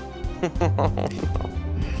boy.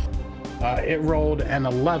 It rolled an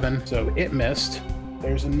 11, so it missed.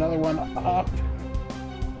 There's another one up.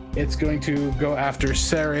 It's going to go after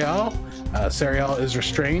Sariel. Sariel is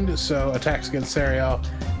restrained, so attacks against Sariel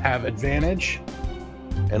have advantage.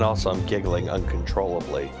 And also, I'm giggling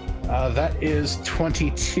uncontrollably. That is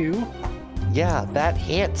 22, Yeah, that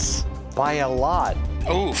hits by a lot.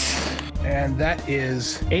 Oof. and that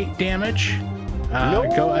is 8 damage. No!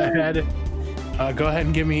 Go ahead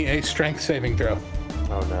and give me a strength saving throw.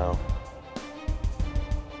 Oh no.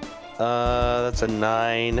 That's a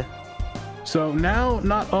 9. So now,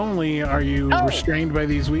 not only are you restrained by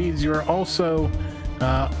these weeds, you are also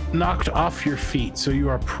knocked off your feet, so you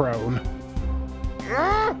are prone.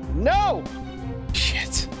 No!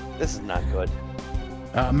 Shit. This is not good.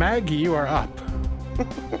 Mag, you are up.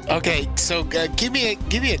 Okay, so give me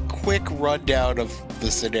a quick rundown of the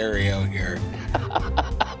scenario here.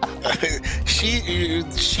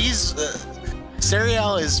 She's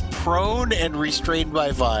Sariel is prone and restrained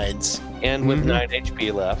by vines. And with Mhm. 9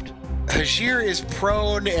 HP left. Hajir is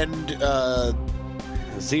prone and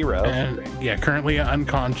 0. And yeah, currently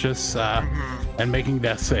unconscious and making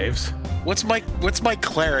death saves. what's my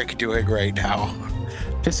cleric doing right now?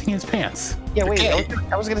 Pissing his pants. Yeah, wait. Okay.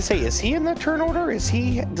 I was gonna say, is he in the turn order? Does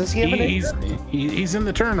he have an He's in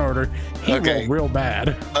the turn order. He Okay. rolled real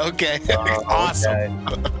bad. Okay, awesome.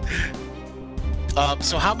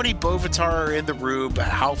 So how many Bovatar are in the room?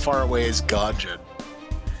 How far away is Ganjan?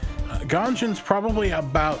 Ganjan's probably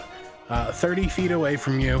about 30 feet away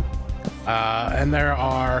from you, and there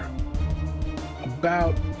are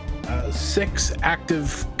about 6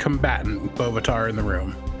 active combatant Bovatar in the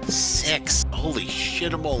room. 6. Holy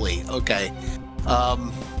shit, moly. Okay.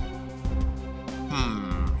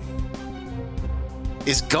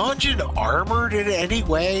 Is Ganjan armored in any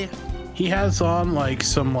way? He has on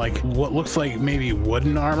some what looks like maybe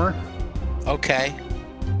wooden armor. Okay.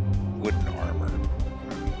 Wooden armor.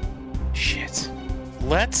 Shit.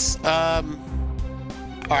 Let's all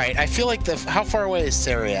right, I feel like how far away is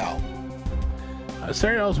Sariel?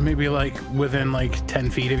 Sariel's maybe within 10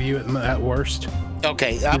 feet of you at worst.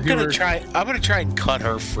 Okay, I'm gonna try and cut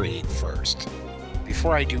her free first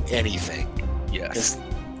before I do anything. Yes.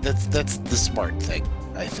 That's the smart thing,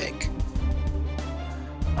 I think.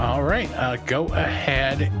 All right, go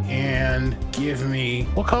ahead and give me,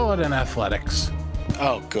 we'll call it an athletics.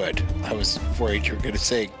 Oh, good. I was worried you were gonna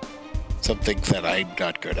say something that I'm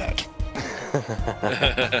not good at.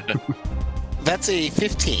 That's a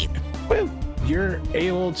 15. You're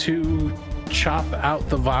able to chop out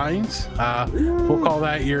the vines. We'll call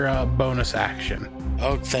that your bonus action.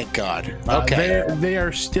 Oh, thank God. Okay. They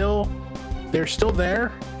are still they're still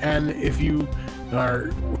there, and if you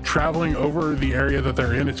are traveling over the area that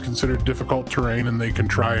they're in, it's considered difficult terrain, and they can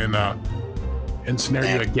try and ensnare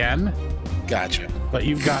you again. Gotcha. But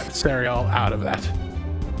you've got Serial out of that.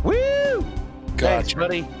 Woo! Thanks, Gotcha.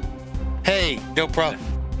 buddy. Hey, no problem.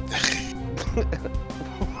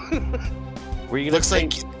 Were you gonna Looks say-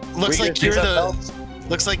 like were you gonna say you're something the else?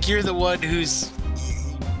 looks like you're the one who's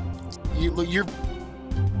you're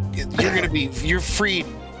gonna be you're freed.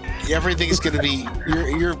 Everything's gonna be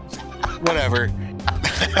you're whatever.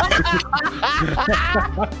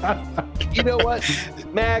 You know what,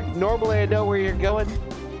 Mag? Normally I know where you're going,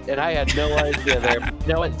 and I had no idea there.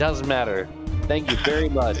 No, it doesn't matter. Thank you very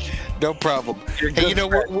much. No problem. You're Hey, you good know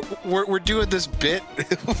friend. we're doing this bit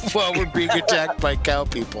while we're being attacked by cow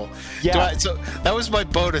people. Yeah. So that was my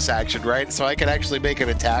bonus action, right? So I can actually make an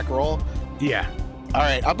attack roll. Yeah. All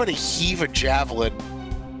right, I'm gonna heave a javelin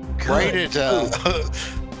right at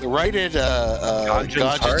Ganjin's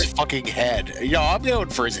Ganjin's heart? fucking head. Yo, I'm going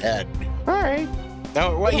for his head. All right.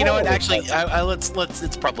 No, well, you know what? Holy Actually, I let's.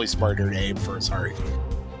 It's probably smarter to aim for his heart.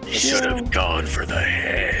 Should have gone for the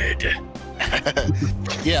head.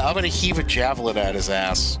 Yeah, I'm gonna heave a javelin at his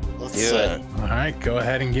ass. Let's. Do it. All right, go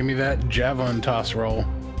ahead and give me that javelin toss roll.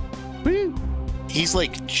 Woo! He's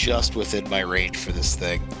like just within my range for this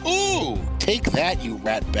thing. Ooh, take that, you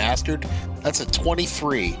rat bastard. That's a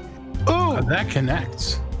 23. Ooh! That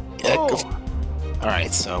connects. Yeah, Oh. All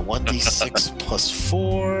right, so 1d6 plus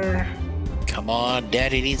 4. Come on,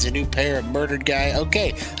 Daddy needs a new pair of murdered guy.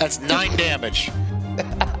 Okay, that's 9 damage.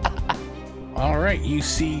 All right, you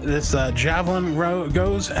see this javelin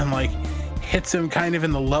goes and like hits him kind of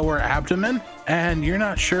in the lower abdomen, and you're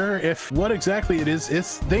not sure if what exactly it is.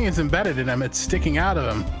 This thing is embedded in him. It's sticking out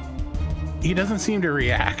of him. He doesn't seem to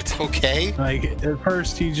react. Okay. Like at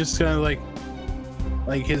first, he just kind of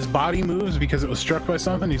like his body moves because it was struck by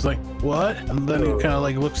something. He's like, "What?" And then he kind of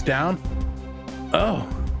like looks down. Oh,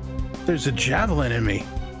 there's a javelin in me.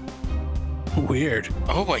 Weird.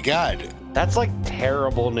 Oh my god. That's like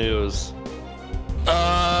terrible news.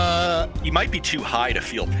 You might be too high to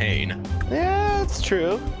feel pain. Yeah, that's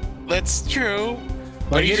true. That's true.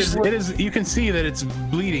 But Like he it just is. You can see that it's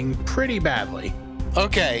bleeding pretty badly.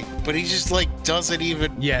 okay, but he just like doesn't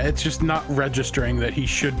even. Yeah, it's just not registering that he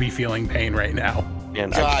should be feeling pain right now.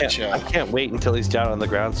 And Gotcha. I can't wait until he's down on the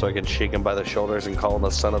ground so I can shake him by the shoulders and call him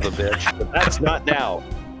a son of a bitch. But that's not now.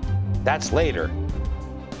 That's later.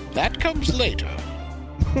 That comes later.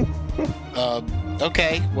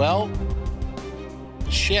 Okay, well.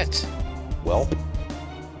 Shit. Well,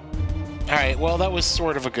 All right, well, that was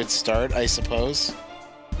sort of a good start, I suppose.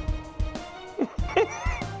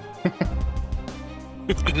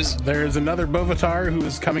 There's another Bovatar who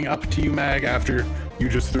is coming up to you, Mag, after you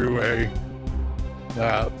just threw a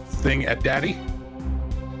thing at Daddy.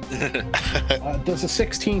 Does a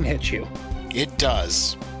 16 hit you? It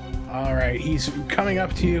does. All right, he's coming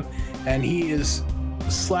up to you, and he is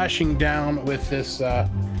slashing down with this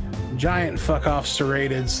giant fuck off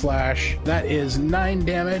serrated slash. That is 9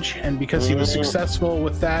 damage, and because he was successful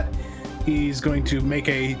with that, he's going to make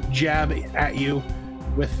a jab at you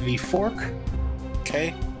with the fork.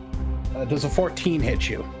 Okay. Does a 14 hit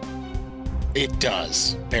you? It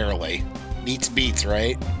does. Barely. Beats,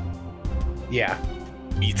 right? Yeah.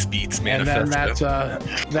 Beats And then manifesto.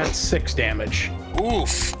 that's 6 damage.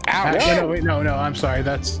 Oof. Ouch. No, I'm sorry.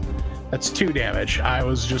 That's 2 damage. I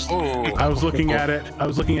was Ooh. looking at it. I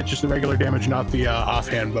was looking at just the regular damage, not the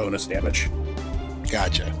offhand bonus damage.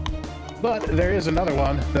 Gotcha. But there is another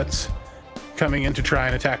one that's coming in to try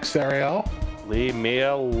and attack Serial. leave me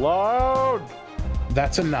alone.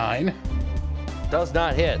 That's a 9. Does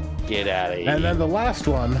not hit. Get out of here. And then the last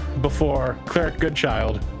one before Cleric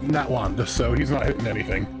Goodchild, not one, so he's not hitting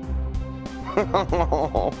anything.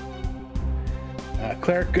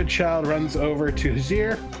 Cleric Goodchild runs over to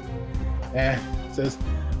Hazir and says,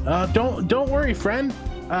 "Don't worry, friend.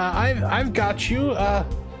 I've got you.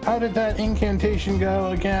 How did that incantation go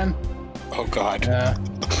again?" Oh god.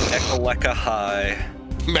 Ekaleka high.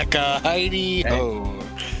 Mecha Heidi. Oh.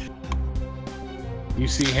 You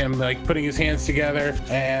see him like putting his hands together,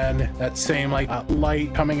 and that same like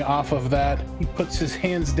light coming off of that. He puts his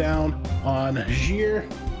hands down on Hazir.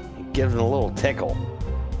 Give him a little tickle.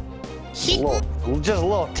 Just a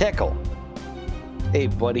little tickle. Hey,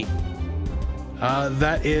 buddy.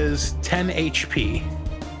 That is 10 HP.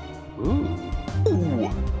 Ooh.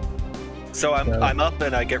 So I'm up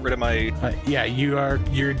and I get rid of my. Yeah,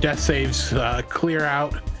 your death saves clear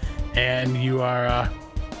out, and you are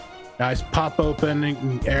eyes pop open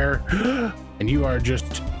in air, and you are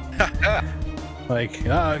just like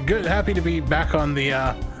good, happy to be back on the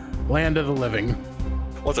land of the living.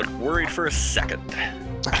 Wasn't worried for a second.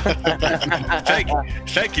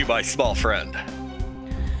 Thank you, my small friend.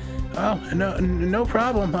 Oh, no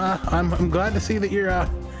problem. I'm glad to see that you're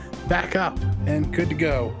back up and good to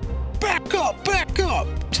go. Back up, back up.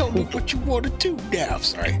 Tell me what you want to do now.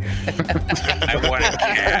 Sorry. I want to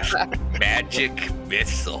cast magic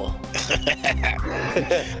missile.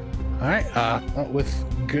 All right. With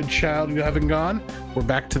good child you having gone, we're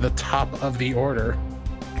back to the top of the order.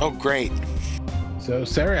 Oh, great. So,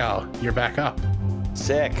 Serial, you're back up.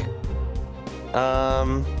 Sick.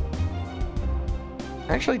 I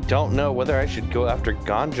actually don't know whether I should go after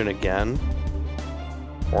Ganjin again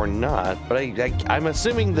or not, but I'm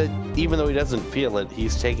assuming that even though he doesn't feel it,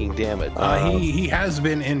 he's taking damage. He has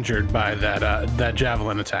been injured by that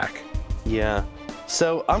javelin attack. Yeah.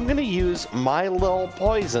 So I'm gonna use my little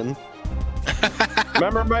poison.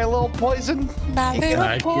 Remember my little poison? My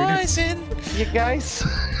little poison. You guys?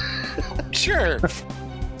 Sure.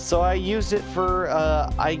 So I used it for,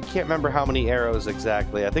 I can't remember how many arrows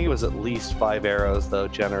exactly. I think it was at least 5 arrows, though,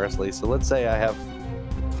 generously. So let's say I have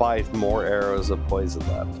 5 more arrows of poison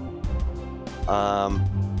left.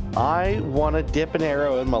 I want to dip an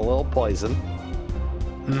arrow in my little poison.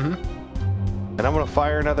 Mm-hmm. And I'm going to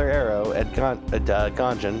fire another arrow at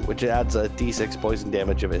Ganjin, which adds a d6 poison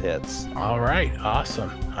damage if it hits. All right. Awesome.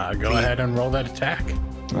 Go ahead and roll that attack.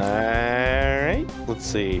 All right. Let's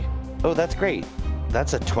see. Oh, that's great.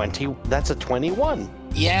 That's a 20. That's a 21.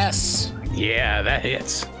 Yes. Yeah, that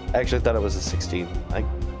hits. I actually thought it was a 16. I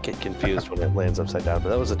get confused when it lands upside down, but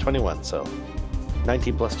that was a 21. So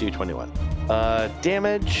 19 plus 2, 21.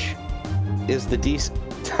 Damage is the D.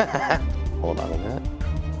 Hold on a minute.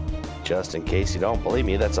 Just in case you don't believe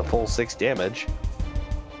me, that's a full 6 damage.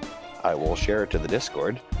 I will share it to the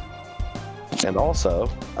Discord. And also,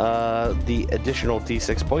 the additional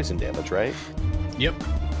D6 poison damage, right? Yep.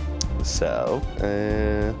 So,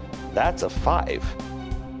 that's a 5.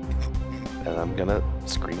 And I'm gonna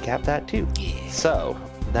screen cap that too. Yeah. So,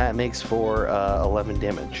 that makes for 11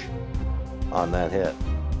 damage on that hit.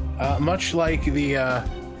 Much like the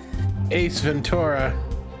Ace Ventura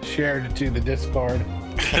shared to the Discord.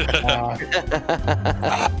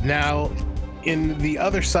 Now, in the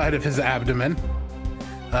other side of his abdomen,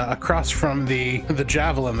 across from the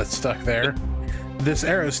javelin that's stuck there, this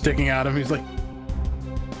arrow's sticking out of him. He's like,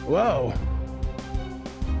 whoa,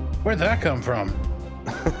 where'd that come from?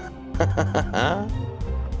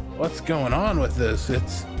 What's going on with this?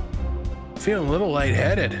 It's feeling a little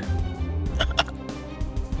lightheaded.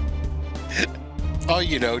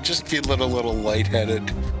 Oh, just feeling a little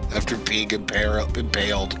lightheaded after being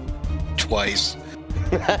impaled twice.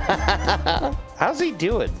 How's he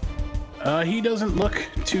doing? He doesn't look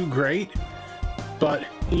too great, but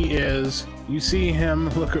he is. You see him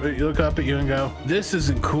look up at you and go, "This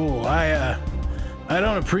isn't cool. I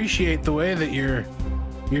don't appreciate the way that you're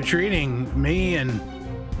treating me and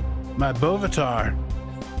my Bovatar.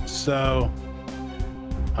 So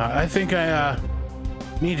I think I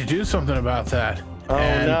need to do something about that." Oh,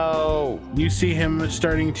 And no. You see him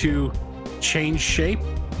starting to change shape.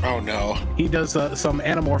 Oh, no. He does some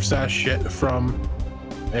Animorphs ass shit from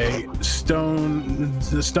a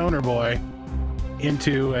stoner boy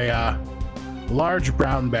into a large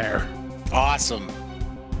brown bear. Awesome.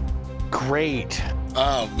 Great.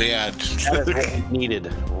 Oh, man. That is what we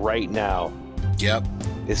needed right now, Yep.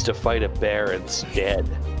 is to fight a bear instead.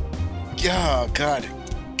 Yeah, God.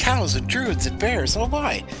 Cows and druids and bears. Oh,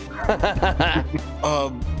 my.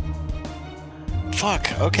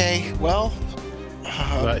 Fuck. Okay. Well.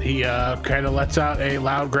 But he kind of lets out a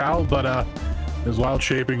loud growl, but his wild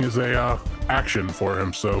shaping is a action for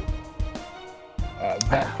him, so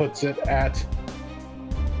that puts it at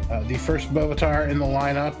the first Bovatar in the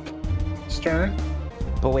lineup, Stern.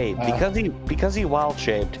 But wait, because he wild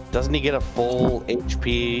shaped, doesn't he get a full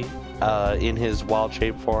HP in his wild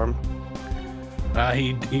shape form?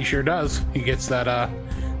 He sure does. He gets that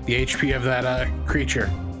the HP of that creature.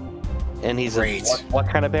 And he's Great. What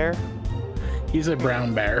kind of bear? He's a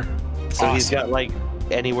brown bear. So he's Awesome. got like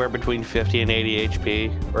anywhere between 50 and 80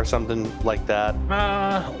 HP or something like that.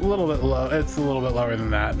 A little bit low. It's a little bit lower than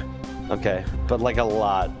that. Okay, but like a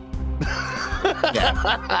lot.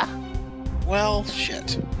 Well,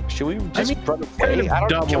 shit. Should we just run It's kind away? of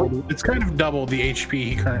double. It's kind of double the HP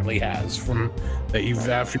he currently has from that you've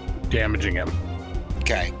after damaging him.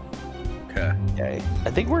 Okay. Okay. Okay,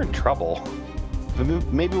 I think we're in trouble. But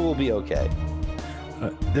maybe we'll be okay.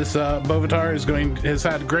 This Bovatar has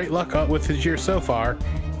had great luck with his year so far.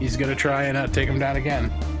 He's gonna try and take him down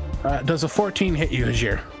again. Does a 14 hit you,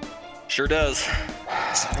 Azir? Sure does.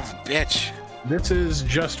 Son of a bitch. This is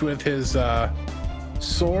just with his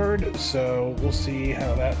sword, so we'll see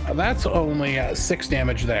how that's only 6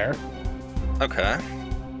 damage there. Okay.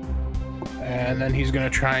 And then he's going to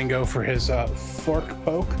try and go for his fork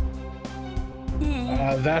poke.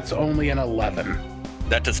 That's only an 11.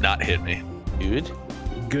 That does not hit me. Good.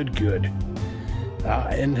 Good.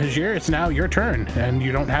 And Hajir, it's now your turn, and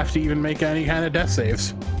you don't have to even make any kind of death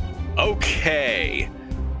saves. Okay.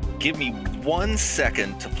 Give me 1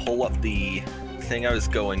 second to pull up the thing I was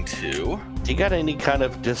going to. Do you got any kind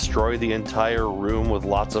of destroy the entire room with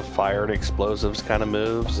lots of fire and explosives kind of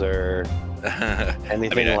moves, or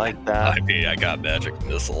anything like that? I got magic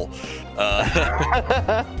missile.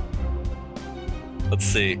 Let's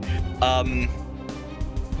see.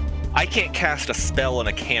 I can't cast a spell and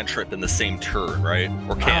a cantrip in the same turn, right?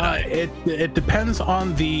 Or can I? It depends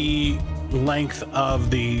on the length of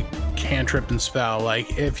the cantrip and spell.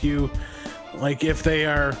 If they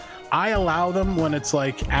are, I allow them when it's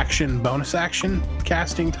like bonus action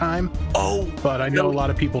casting time. Oh, but I know a lot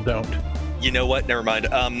of people don't. You know what? Never mind.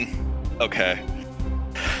 Okay.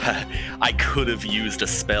 I could have used a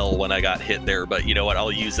spell when I got hit there, but you know what?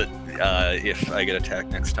 I'll use it if I get attacked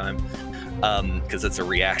next time, because it's a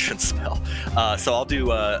reaction spell. So I'll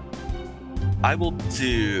do. I will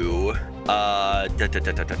do. I'm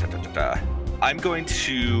going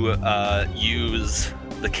to use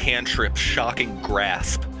the cantrip Shocking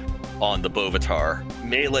Grasp on the Bovatar.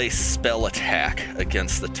 Melee spell attack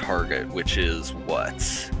against the target, which is what?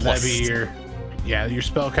 That'd be your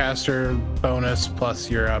spellcaster bonus plus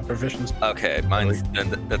your proficiency. Okay,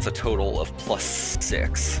 that's a total of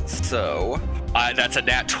 +6. So that's a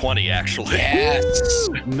nat 20 actually. Yes.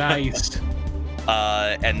 Nice.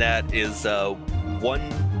 And that is 1.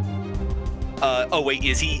 Oh wait,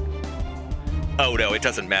 is he? Oh no, it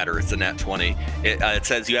doesn't matter. It's a nat 20. It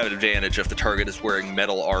says you have an advantage if the target is wearing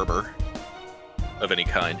metal armor of any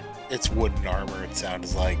kind. It's wooden armor, it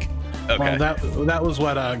sounds like. Okay. Well, that was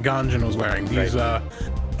what Ganjan was wearing. These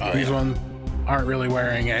ones aren't really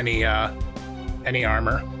wearing any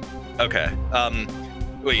armor. Okay.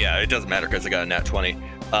 Well, yeah, it doesn't matter because I got a nat 20.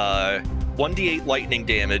 1d8 lightning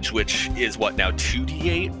damage, which is what now?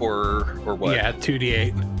 2d8 or what? Yeah,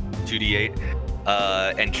 2d8.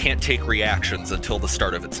 2d8. And can't take reactions until the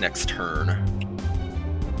start of its next turn.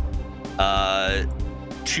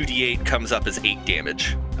 2d8 comes up as 8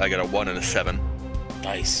 damage. I got a 1 and a 7.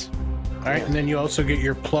 Nice. All right, and then you also get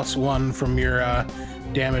your +1 from your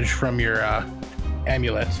damage from your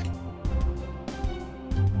amulet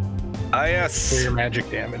Yes. for your magic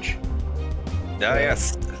damage.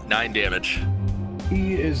 Yes. 9 damage.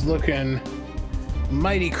 He is looking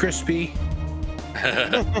mighty crispy,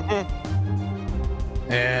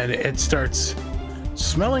 and it starts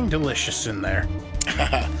smelling delicious in there.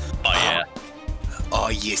 Oh yeah. Oh,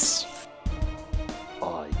 yes.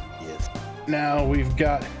 Oh, yes. Now we've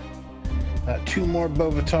got 2 more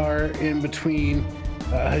Bovatar in between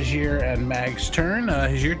Hajir and Mag's turn.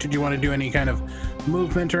 Hajir, did you want to do any kind of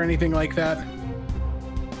movement or anything like that?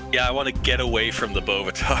 Yeah, I want to get away from the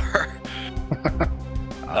Bovatar.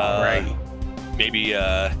 All right.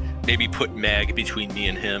 Maybe put Mag between me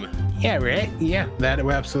and him. Yeah, right. Yeah, that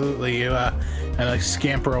will absolutely. You and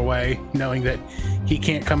scamper away, knowing that he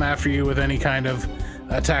can't come after you with any kind of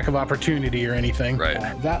attack of opportunity or anything. Right.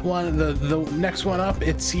 That one, the next one up,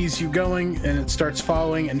 it sees you going and it starts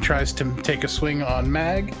following and tries to take a swing on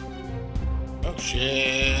Mag. Oh,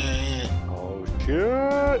 shit. Oh,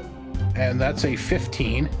 shit. And that's a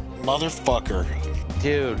 15. Motherfucker.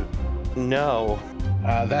 Dude, no.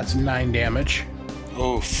 That's 9 damage.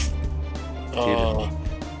 Oof.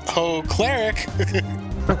 Oh, cleric.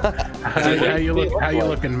 How you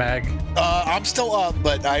looking, Mag? I'm still up,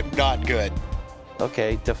 but I'm not good.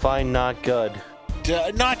 Okay, define not good.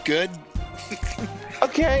 Not good.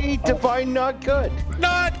 Okay, define not good.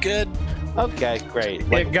 Not good. Okay, great.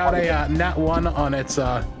 It got a nat 1 on its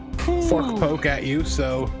fork poke at you,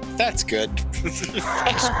 so That's good.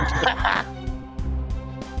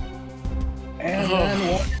 and then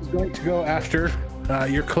one is going to go after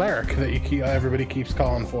your cleric that everybody keeps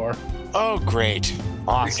calling for. Oh, great.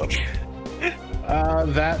 Awesome.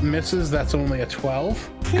 That misses. That's only a 12.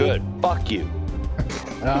 Good. Fuck you.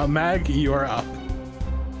 Mag, you are up.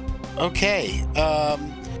 Okay.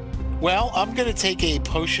 Well, I'm going to take a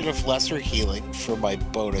potion of lesser healing for my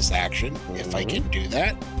bonus action, if I can do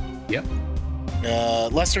that. Yep.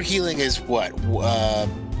 Lesser healing is what?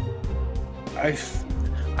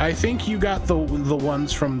 I think you got the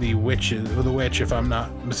ones from the witch, if I'm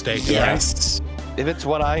not mistaken. Yes. If it's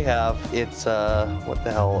what I have, it's what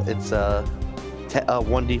the hell? It's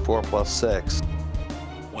 1d4 plus 6.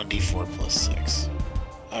 1d4 plus 6.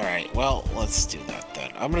 All right. Well, let's do that then.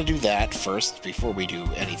 I'm gonna do that first before we do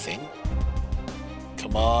anything.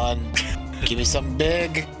 Come on, give me something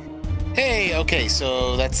big. Hey, okay,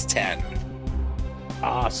 so that's 10.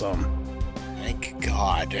 Awesome. Thank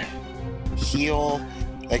God. Heal.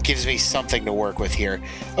 That gives me something to work with here.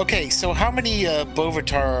 Okay, so how many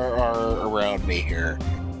Bovitar are around me here?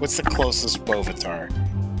 What's the closest Bovitar?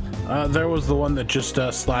 There was the one that just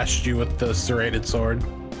slashed you with the serrated sword.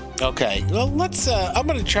 Okay, well, let's. I'm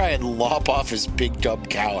gonna try and lop off his big dumb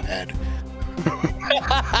cow head.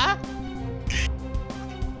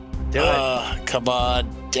 Do it. Come on,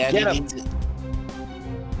 Daddy Get him. needs it.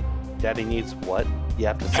 Daddy needs what? You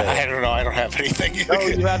have to say I it. don't know. I don't have anything. No,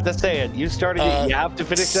 you have to say it. You started it. You have to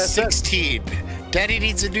finish that sentence. 16. Daddy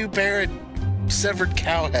needs a new pair of severed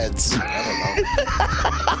cow heads. I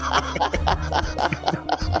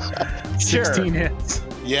Sure. 16 hits. don't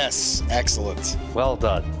know. Yes, excellent. Well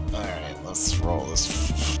done. All right, let's roll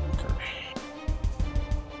this.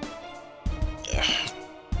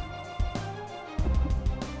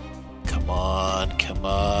 Come on, come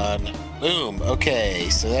on. Boom. Okay,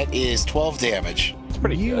 so that is 12 damage. It's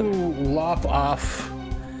pretty You good. lop off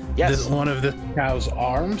Yes. one of the cow's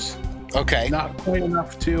arms. Okay. Not quite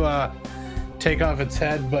enough to take off its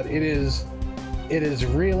head, but it is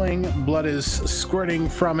reeling. Blood is squirting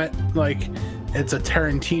from it like it's a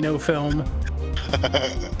Tarantino film.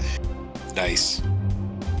 Nice.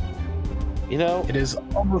 You know, It is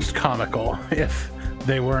almost comical if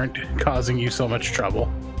they weren't causing you so much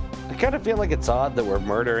trouble. I kind of feel like it's odd that we're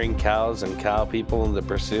murdering cows and cow people in the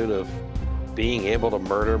pursuit of being able to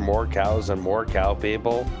murder more cows and more cow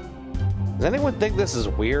people. Does anyone think this is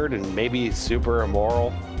weird and maybe super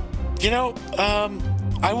immoral? You know,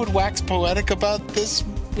 I would wax poetic about this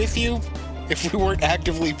with you if we weren't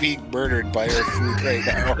actively being murdered by our food right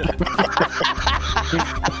now.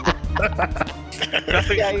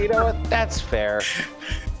 Yeah, you know what? That's fair.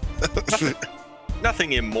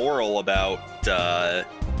 Nothing immoral about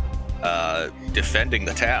defending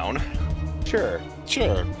the town. Sure.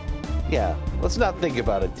 Sure. Yeah. Let's not think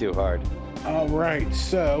about it too hard. All right,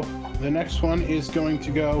 so the next one is going to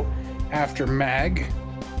go after Mag.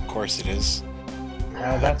 Of course it is.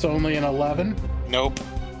 That's only an 11. Nope.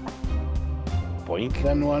 Boink.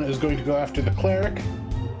 Then one is going to go after the cleric.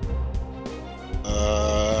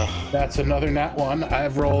 That's another nat 1.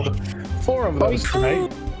 I've rolled 4 of those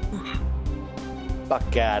tonight.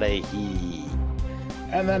 Fuck outta here.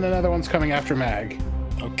 And then another one's coming after Mag.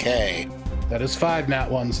 Okay. That is 5 nat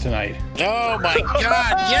 1s tonight. Oh my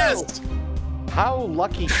God! Yes. How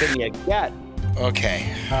lucky can you get?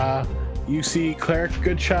 Okay. You see Cleric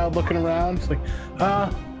Goodchild looking around. It's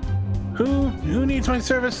like, who needs my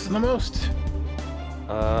service the most?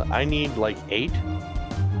 I need like 8.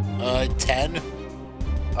 10.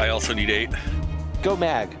 I also need 8. Go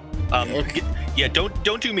Mag. Yeah,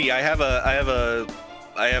 don't do me. I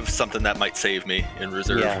have something that might save me in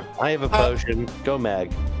reserve. Yeah, I have a potion. Go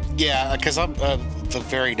Mag. Yeah, because I'm the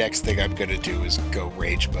very next thing I'm gonna do is go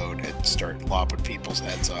rage mode and start lopping people's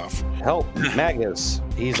heads off. Help Magus.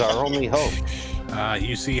 He's our only hope.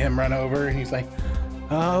 You see him run over, and he's like,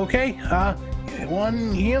 okay,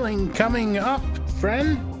 one healing coming up,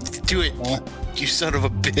 friend. Do it, you son of a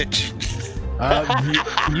bitch.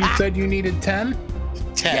 You said you needed 10?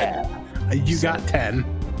 10. You got 10.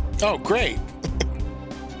 Oh, great.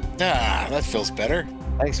 That feels better.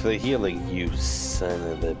 Thanks for the healing, you son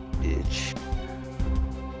of a bitch.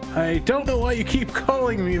 I don't know why you keep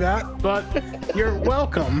calling me that, but you're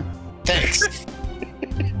welcome. Thanks.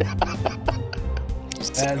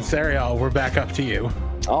 And Serial, we're back up to you.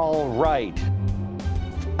 All right.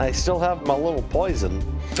 I still have my little poison.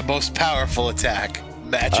 The most powerful attack.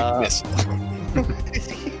 Magic missile.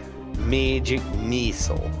 Magic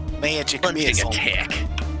missile. Magic Punching missile. attack.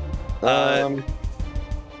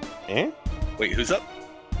 Eh? Wait, who's up?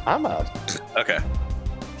 I'm up, Okay.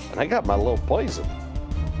 and I got my little poison.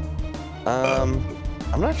 I'm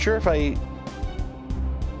not sure if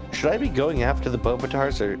should I be going after the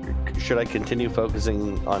Bovitars, or should I continue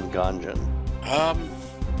focusing on Ganjan?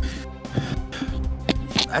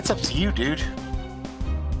 That's up to you, dude.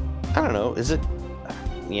 I don't know. Is it?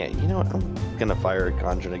 Yeah, you know what? I'm gonna fire at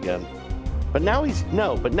Ganjan again. But now he's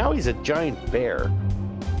a giant bear.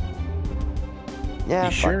 Yeah,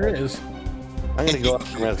 He fuck sure it. is. I'm gonna go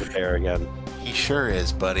after him as a bear again. He sure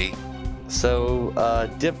is, buddy. So,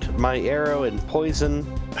 dipped my arrow in poison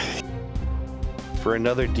for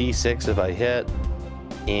another d6 if I hit,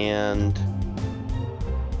 and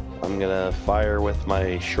I'm gonna fire with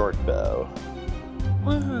my short bow.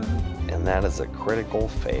 And that is a critical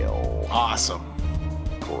fail. Awesome.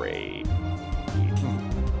 Great.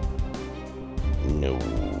 No.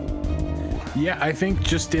 Yeah, I think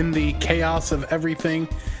just in the chaos of everything,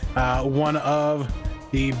 one of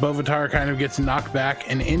the Bovatar kind of gets knocked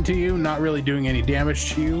back and into you, not really doing any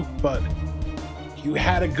damage to you, but you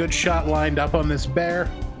had a good shot lined up on this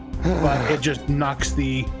bear, but it just knocks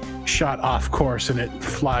the shot off course and it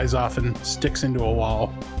flies off and sticks into a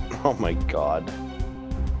wall. Oh my god.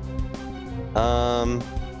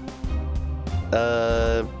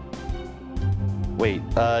 Wait,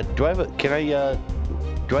 do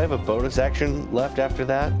I have a bonus action left after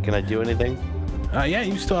that? Can I do anything? Yeah,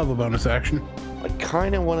 you still have a bonus action. I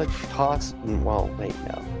kind of want to toss. Well, wait,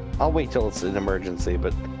 no. I'll wait till it's an emergency,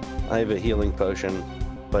 but I have a healing potion,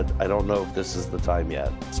 but I don't know if this is the time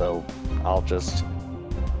yet. So I'll just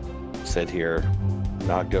sit here,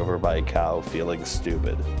 knocked over by a cow, feeling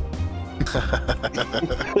stupid.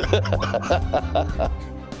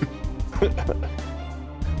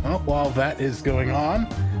 Well, while that is going on,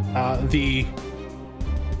 the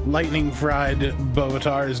lightning fried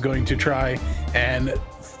Bovatar is going to try and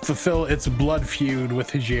fulfill its blood feud with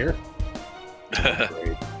Hajir,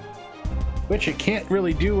 which it can't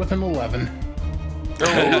really do with an 11.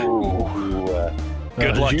 Oh.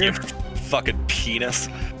 Good luck, you Hajir, fucking penis.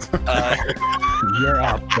 you're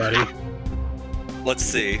up, buddy. Let's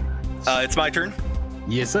see. It's my turn.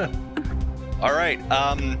 Yes, sir. All right.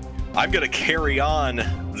 I'm gonna carry on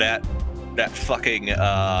that fucking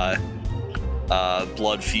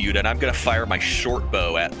blood feud, and I'm gonna fire my short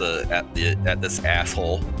bow at this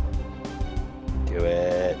asshole. Do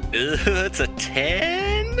it. It's a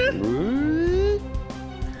 10.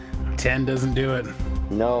 10 doesn't do it.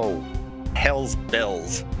 No. Hell's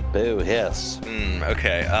bells. Boo, hiss.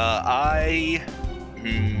 Okay.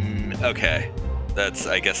 Okay.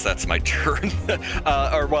 I guess that's my turn.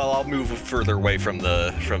 Or well, I'll move further away from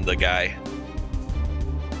the guy.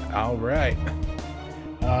 All right.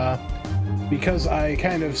 Because I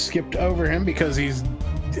kind of skipped over him because he's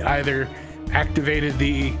either activated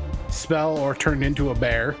the spell or turned into a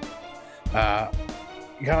bear,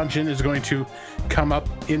 Ganjin is going to come up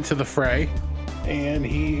into the fray, and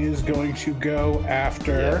he is going to go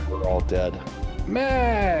after Yeah, we're all dead.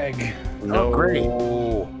 Mag. No. Oh, great.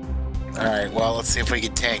 All right, well, let's see if we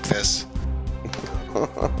can tank this.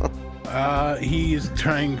 He's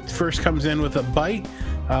first comes in with a bite.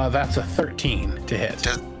 That's a 13 to hit.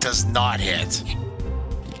 Does not hit.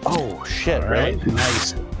 Oh, shit, All really? right,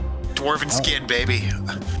 nice. Dwarven skin, baby.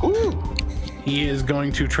 Ooh. He is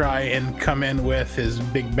going to try and come in with his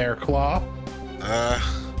big bear claw,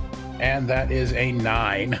 and that is a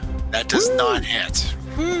 9. That does not hit.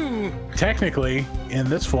 Technically, in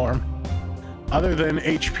this form, other than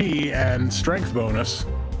HP and strength bonus,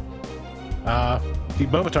 the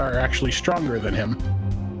Bovatar are actually stronger than him.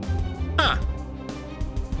 Huh.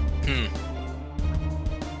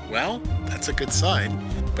 Well, that's a good sign.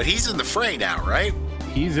 But he's in the fray now, right?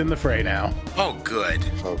 He's in the fray now. Oh, good.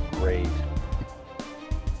 Oh, great.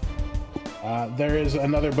 There is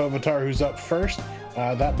another Bovatar who's up first.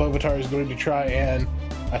 That Bovatar is going to try and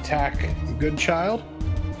attack Goodchild,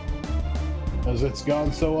 as it's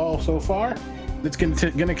gone so well so far. It's going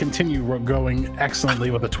to continue going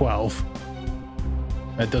excellently with a 12.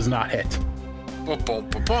 That does not hit.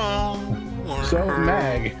 So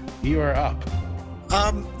Mag, you are up.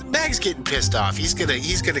 Mag's getting pissed off. He's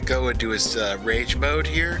gonna go into his rage mode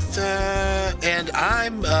here, and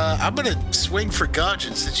I'm gonna swing for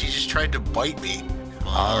Ganjin since he just tried to bite me.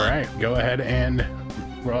 All right, go ahead and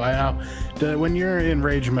roll out. When you're in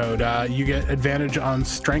rage mode, you get advantage on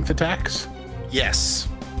strength attacks. Yes.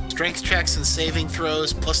 Strength checks and saving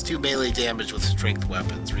throws, +2 melee damage with strength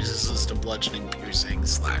weapons, resistance to bludgeoning, piercing,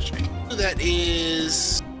 slashing. That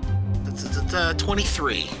is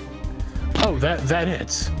 23. Oh, that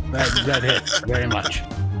hits. That hits very much.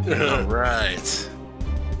 All right.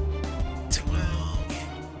 12.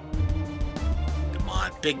 Come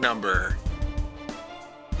on, big number.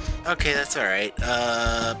 Okay, that's all right.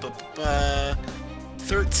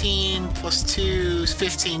 13 + 2 is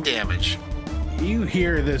 15 damage. You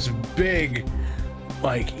hear this big,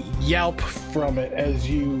 yelp from it as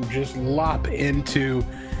you just lop into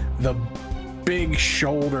the big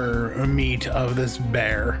shoulder meat of this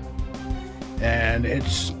bear. And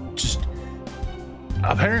it's just,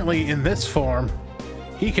 apparently in this form,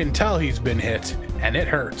 he can tell he's been hit, and it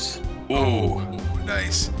hurts. Ooh,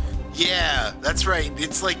 nice. Yeah, that's right.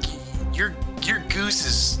 It's like your goose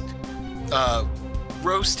is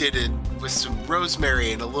roasted with some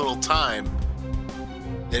rosemary and a little thyme.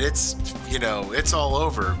 And it's all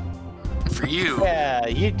over for you. Yeah,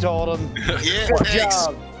 you told him. Yeah, Good thanks.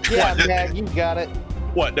 job. Yeah, Mag, you got it.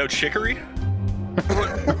 What? No chicory?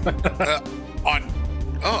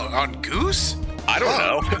 On goose? I don't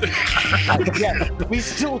know. Yeah, we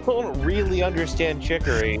still don't really understand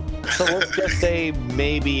chicory, so let's just say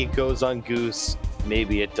maybe it goes on Goose,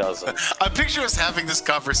 maybe it doesn't. I picture us having this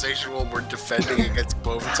conversation while we're defending against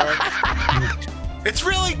Bovatar. It's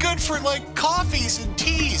really good for like coffees and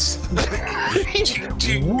teas.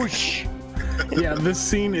 Whoosh! Yeah, this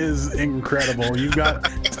scene is incredible. You've got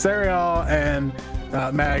Serial and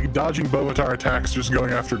Mag dodging Bovatar attacks, just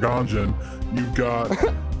going after Ganjin. You've got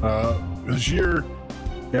Jir,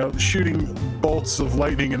 shooting bolts of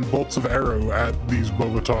lightning and bolts of arrow at these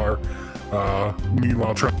Bovatar.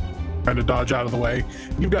 Meanwhile, trying to dodge out of the way.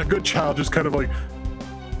 You've got Goodchild just kind of like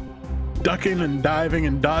ducking and diving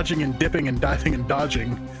and dodging and dipping and diving and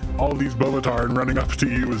dodging all of these Bovatar and running up to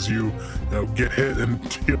you as you get hit and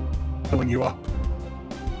filling you up.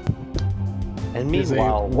 And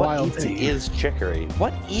meanwhile, what wild even scene. is chicory?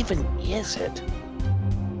 What even is it?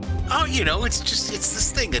 Oh, it's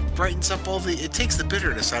this thing that brightens up it takes the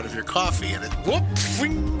bitterness out of your coffee and it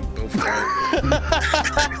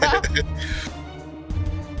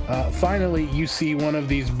Finally, you see one of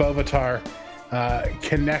these Bovatar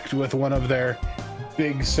connect with one of their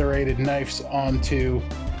big serrated knives onto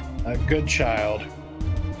a Goodchild.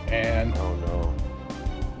 And Oh no.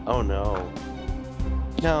 Oh no.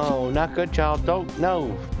 No, not Goodchild. Don't.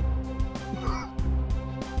 No.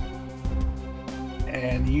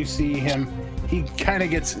 and you see him, he kind of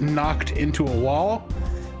gets knocked into a wall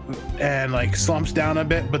and like slumps down a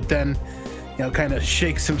bit, but then kind of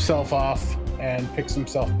shakes himself off and picks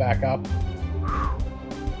himself back up.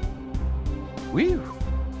 Whew.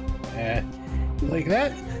 And like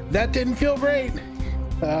that didn't feel great.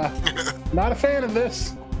 Not a fan of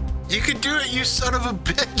this. You can do it, you son of a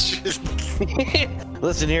bitch.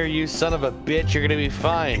 Listen here, you son of a bitch. You're gonna be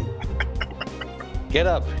fine. Get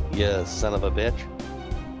up, you son of a bitch.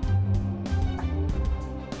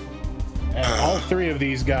 And all three of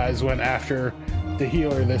these guys went after the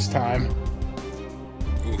healer this time.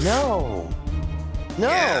 Oof. No.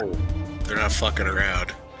 Yeah. They're not fucking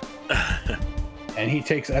around. And he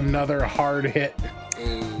takes another hard hit,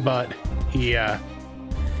 but he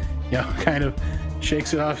kind of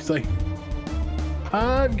shakes it off. He's like,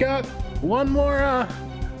 I've got one more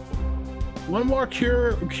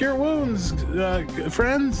cure wounds,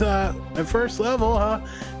 friends, at first level.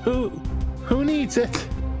 Who needs it?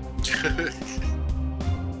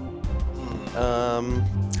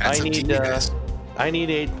 I need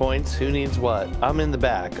 8 points. Who needs what? I'm in the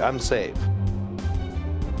back. I'm safe.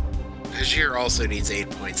 Hajir also needs 8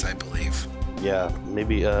 points, I believe. Yeah,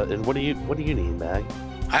 maybe. And what do you need, Mag?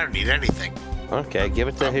 I don't need anything. Okay, give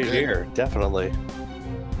it to I'm good. Hajir. Definitely.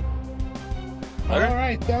 All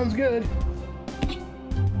right, sounds good.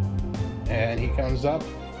 And he comes up.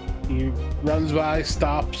 He runs by,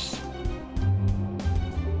 stops.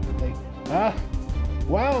 Like,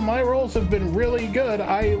 wow, my rolls have been really good.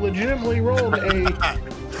 I legitimately rolled a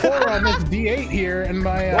 4 on this D8 here, and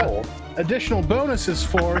my additional bonus is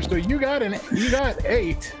 4. So you got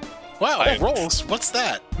 8. Wow, rolls. What's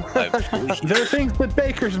that? They're things that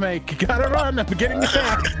bakers make. You gotta run. I'm getting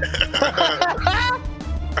attacked.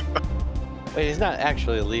 Wait, he's not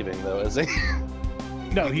actually leaving though, is he?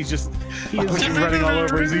 No, he is running all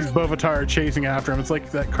over as these Bovatar are chasing after him. It's like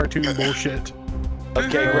that cartoon bullshit.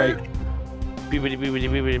 Okay, great.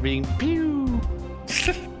 Pew.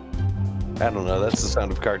 I don't know. That's the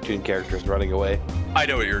sound of cartoon characters running away. I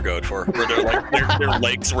know what you're going for. Where their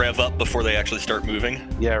legs rev up before they actually start moving.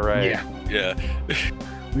 Yeah, right. Yeah.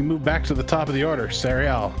 We move back to the top of the order.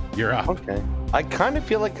 Serial, you're up. Okay. I kind of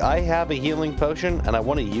feel like I have a healing potion, and I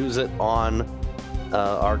want to use it on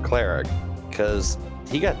our cleric, because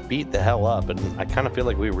he got beat the hell up, and I kind of feel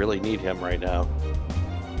like we really need him right now.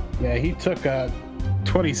 Yeah, he took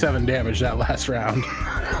 27 damage that last round.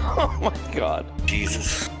 Oh my god.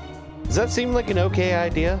 Jesus. Does that seem like an okay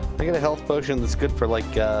idea? I got a health potion that's good for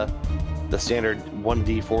like the standard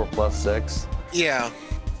 1d4 plus 6. Yeah.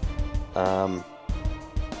 And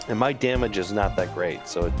my damage is not that great,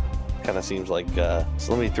 so it kind of seems like so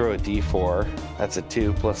let me throw a d4. That's a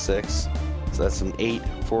 2 plus 6. So that's an 8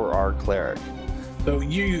 for our cleric. So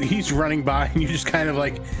he's running by, and you just kind of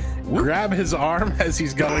like grab his arm as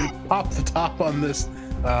he's going, pop the top on this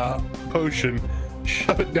potion,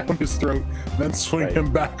 shove it down his throat, then swing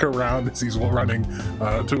him back around as he's running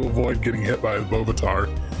to avoid getting hit by the Bovatar.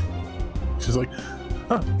 She's like,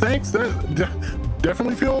 thanks, that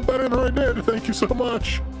definitely feel better than I did. Thank you so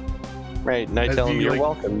much. Right, and I As tell him, he, you're like-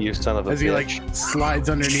 welcome, you son of a As bitch. he like slides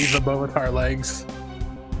underneath the Bovatar legs.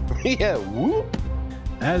 Yeah, whoop.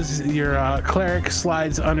 As your cleric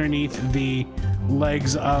slides underneath the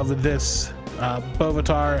legs of this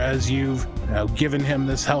Bovatar, as you've given him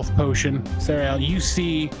this health potion, Sariel, you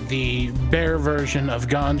see the bear version of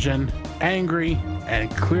Ganjin, angry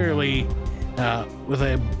and clearly with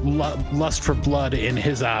a lust for blood in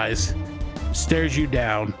his eyes, stares you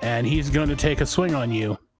down, and he's going to take a swing on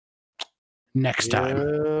you next time.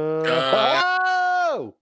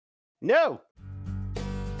 Oh! No!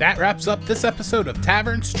 That wraps up this episode of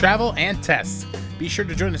Taverns, Travel, and Tests. Be sure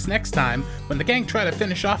to join us next time when the gang try to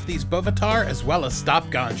finish off these Bovatar as well as stop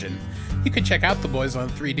Ganjin. You can check out the boys on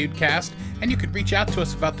 3 Dude Cast, and you can reach out to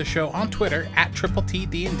us about the show on Twitter at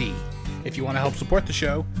TTD&D. If you want to help support the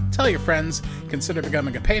show, tell your friends, consider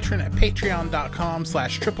becoming a patron at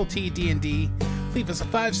patreon.com/TTD&D, leave us a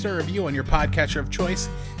 5-star review on your podcatcher of choice,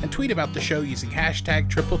 and tweet about the show using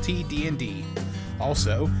 #TTD&D.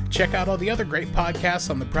 Also, check out all the other great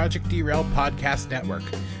podcasts on the Project Derail Podcast Network.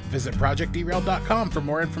 Visit projectderail.com for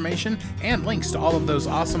more information and links to all of those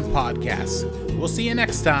awesome podcasts. We'll see you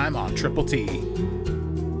next time on Triple T.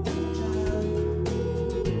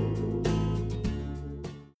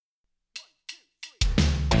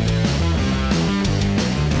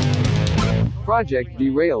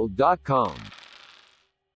 ProjectDerail.com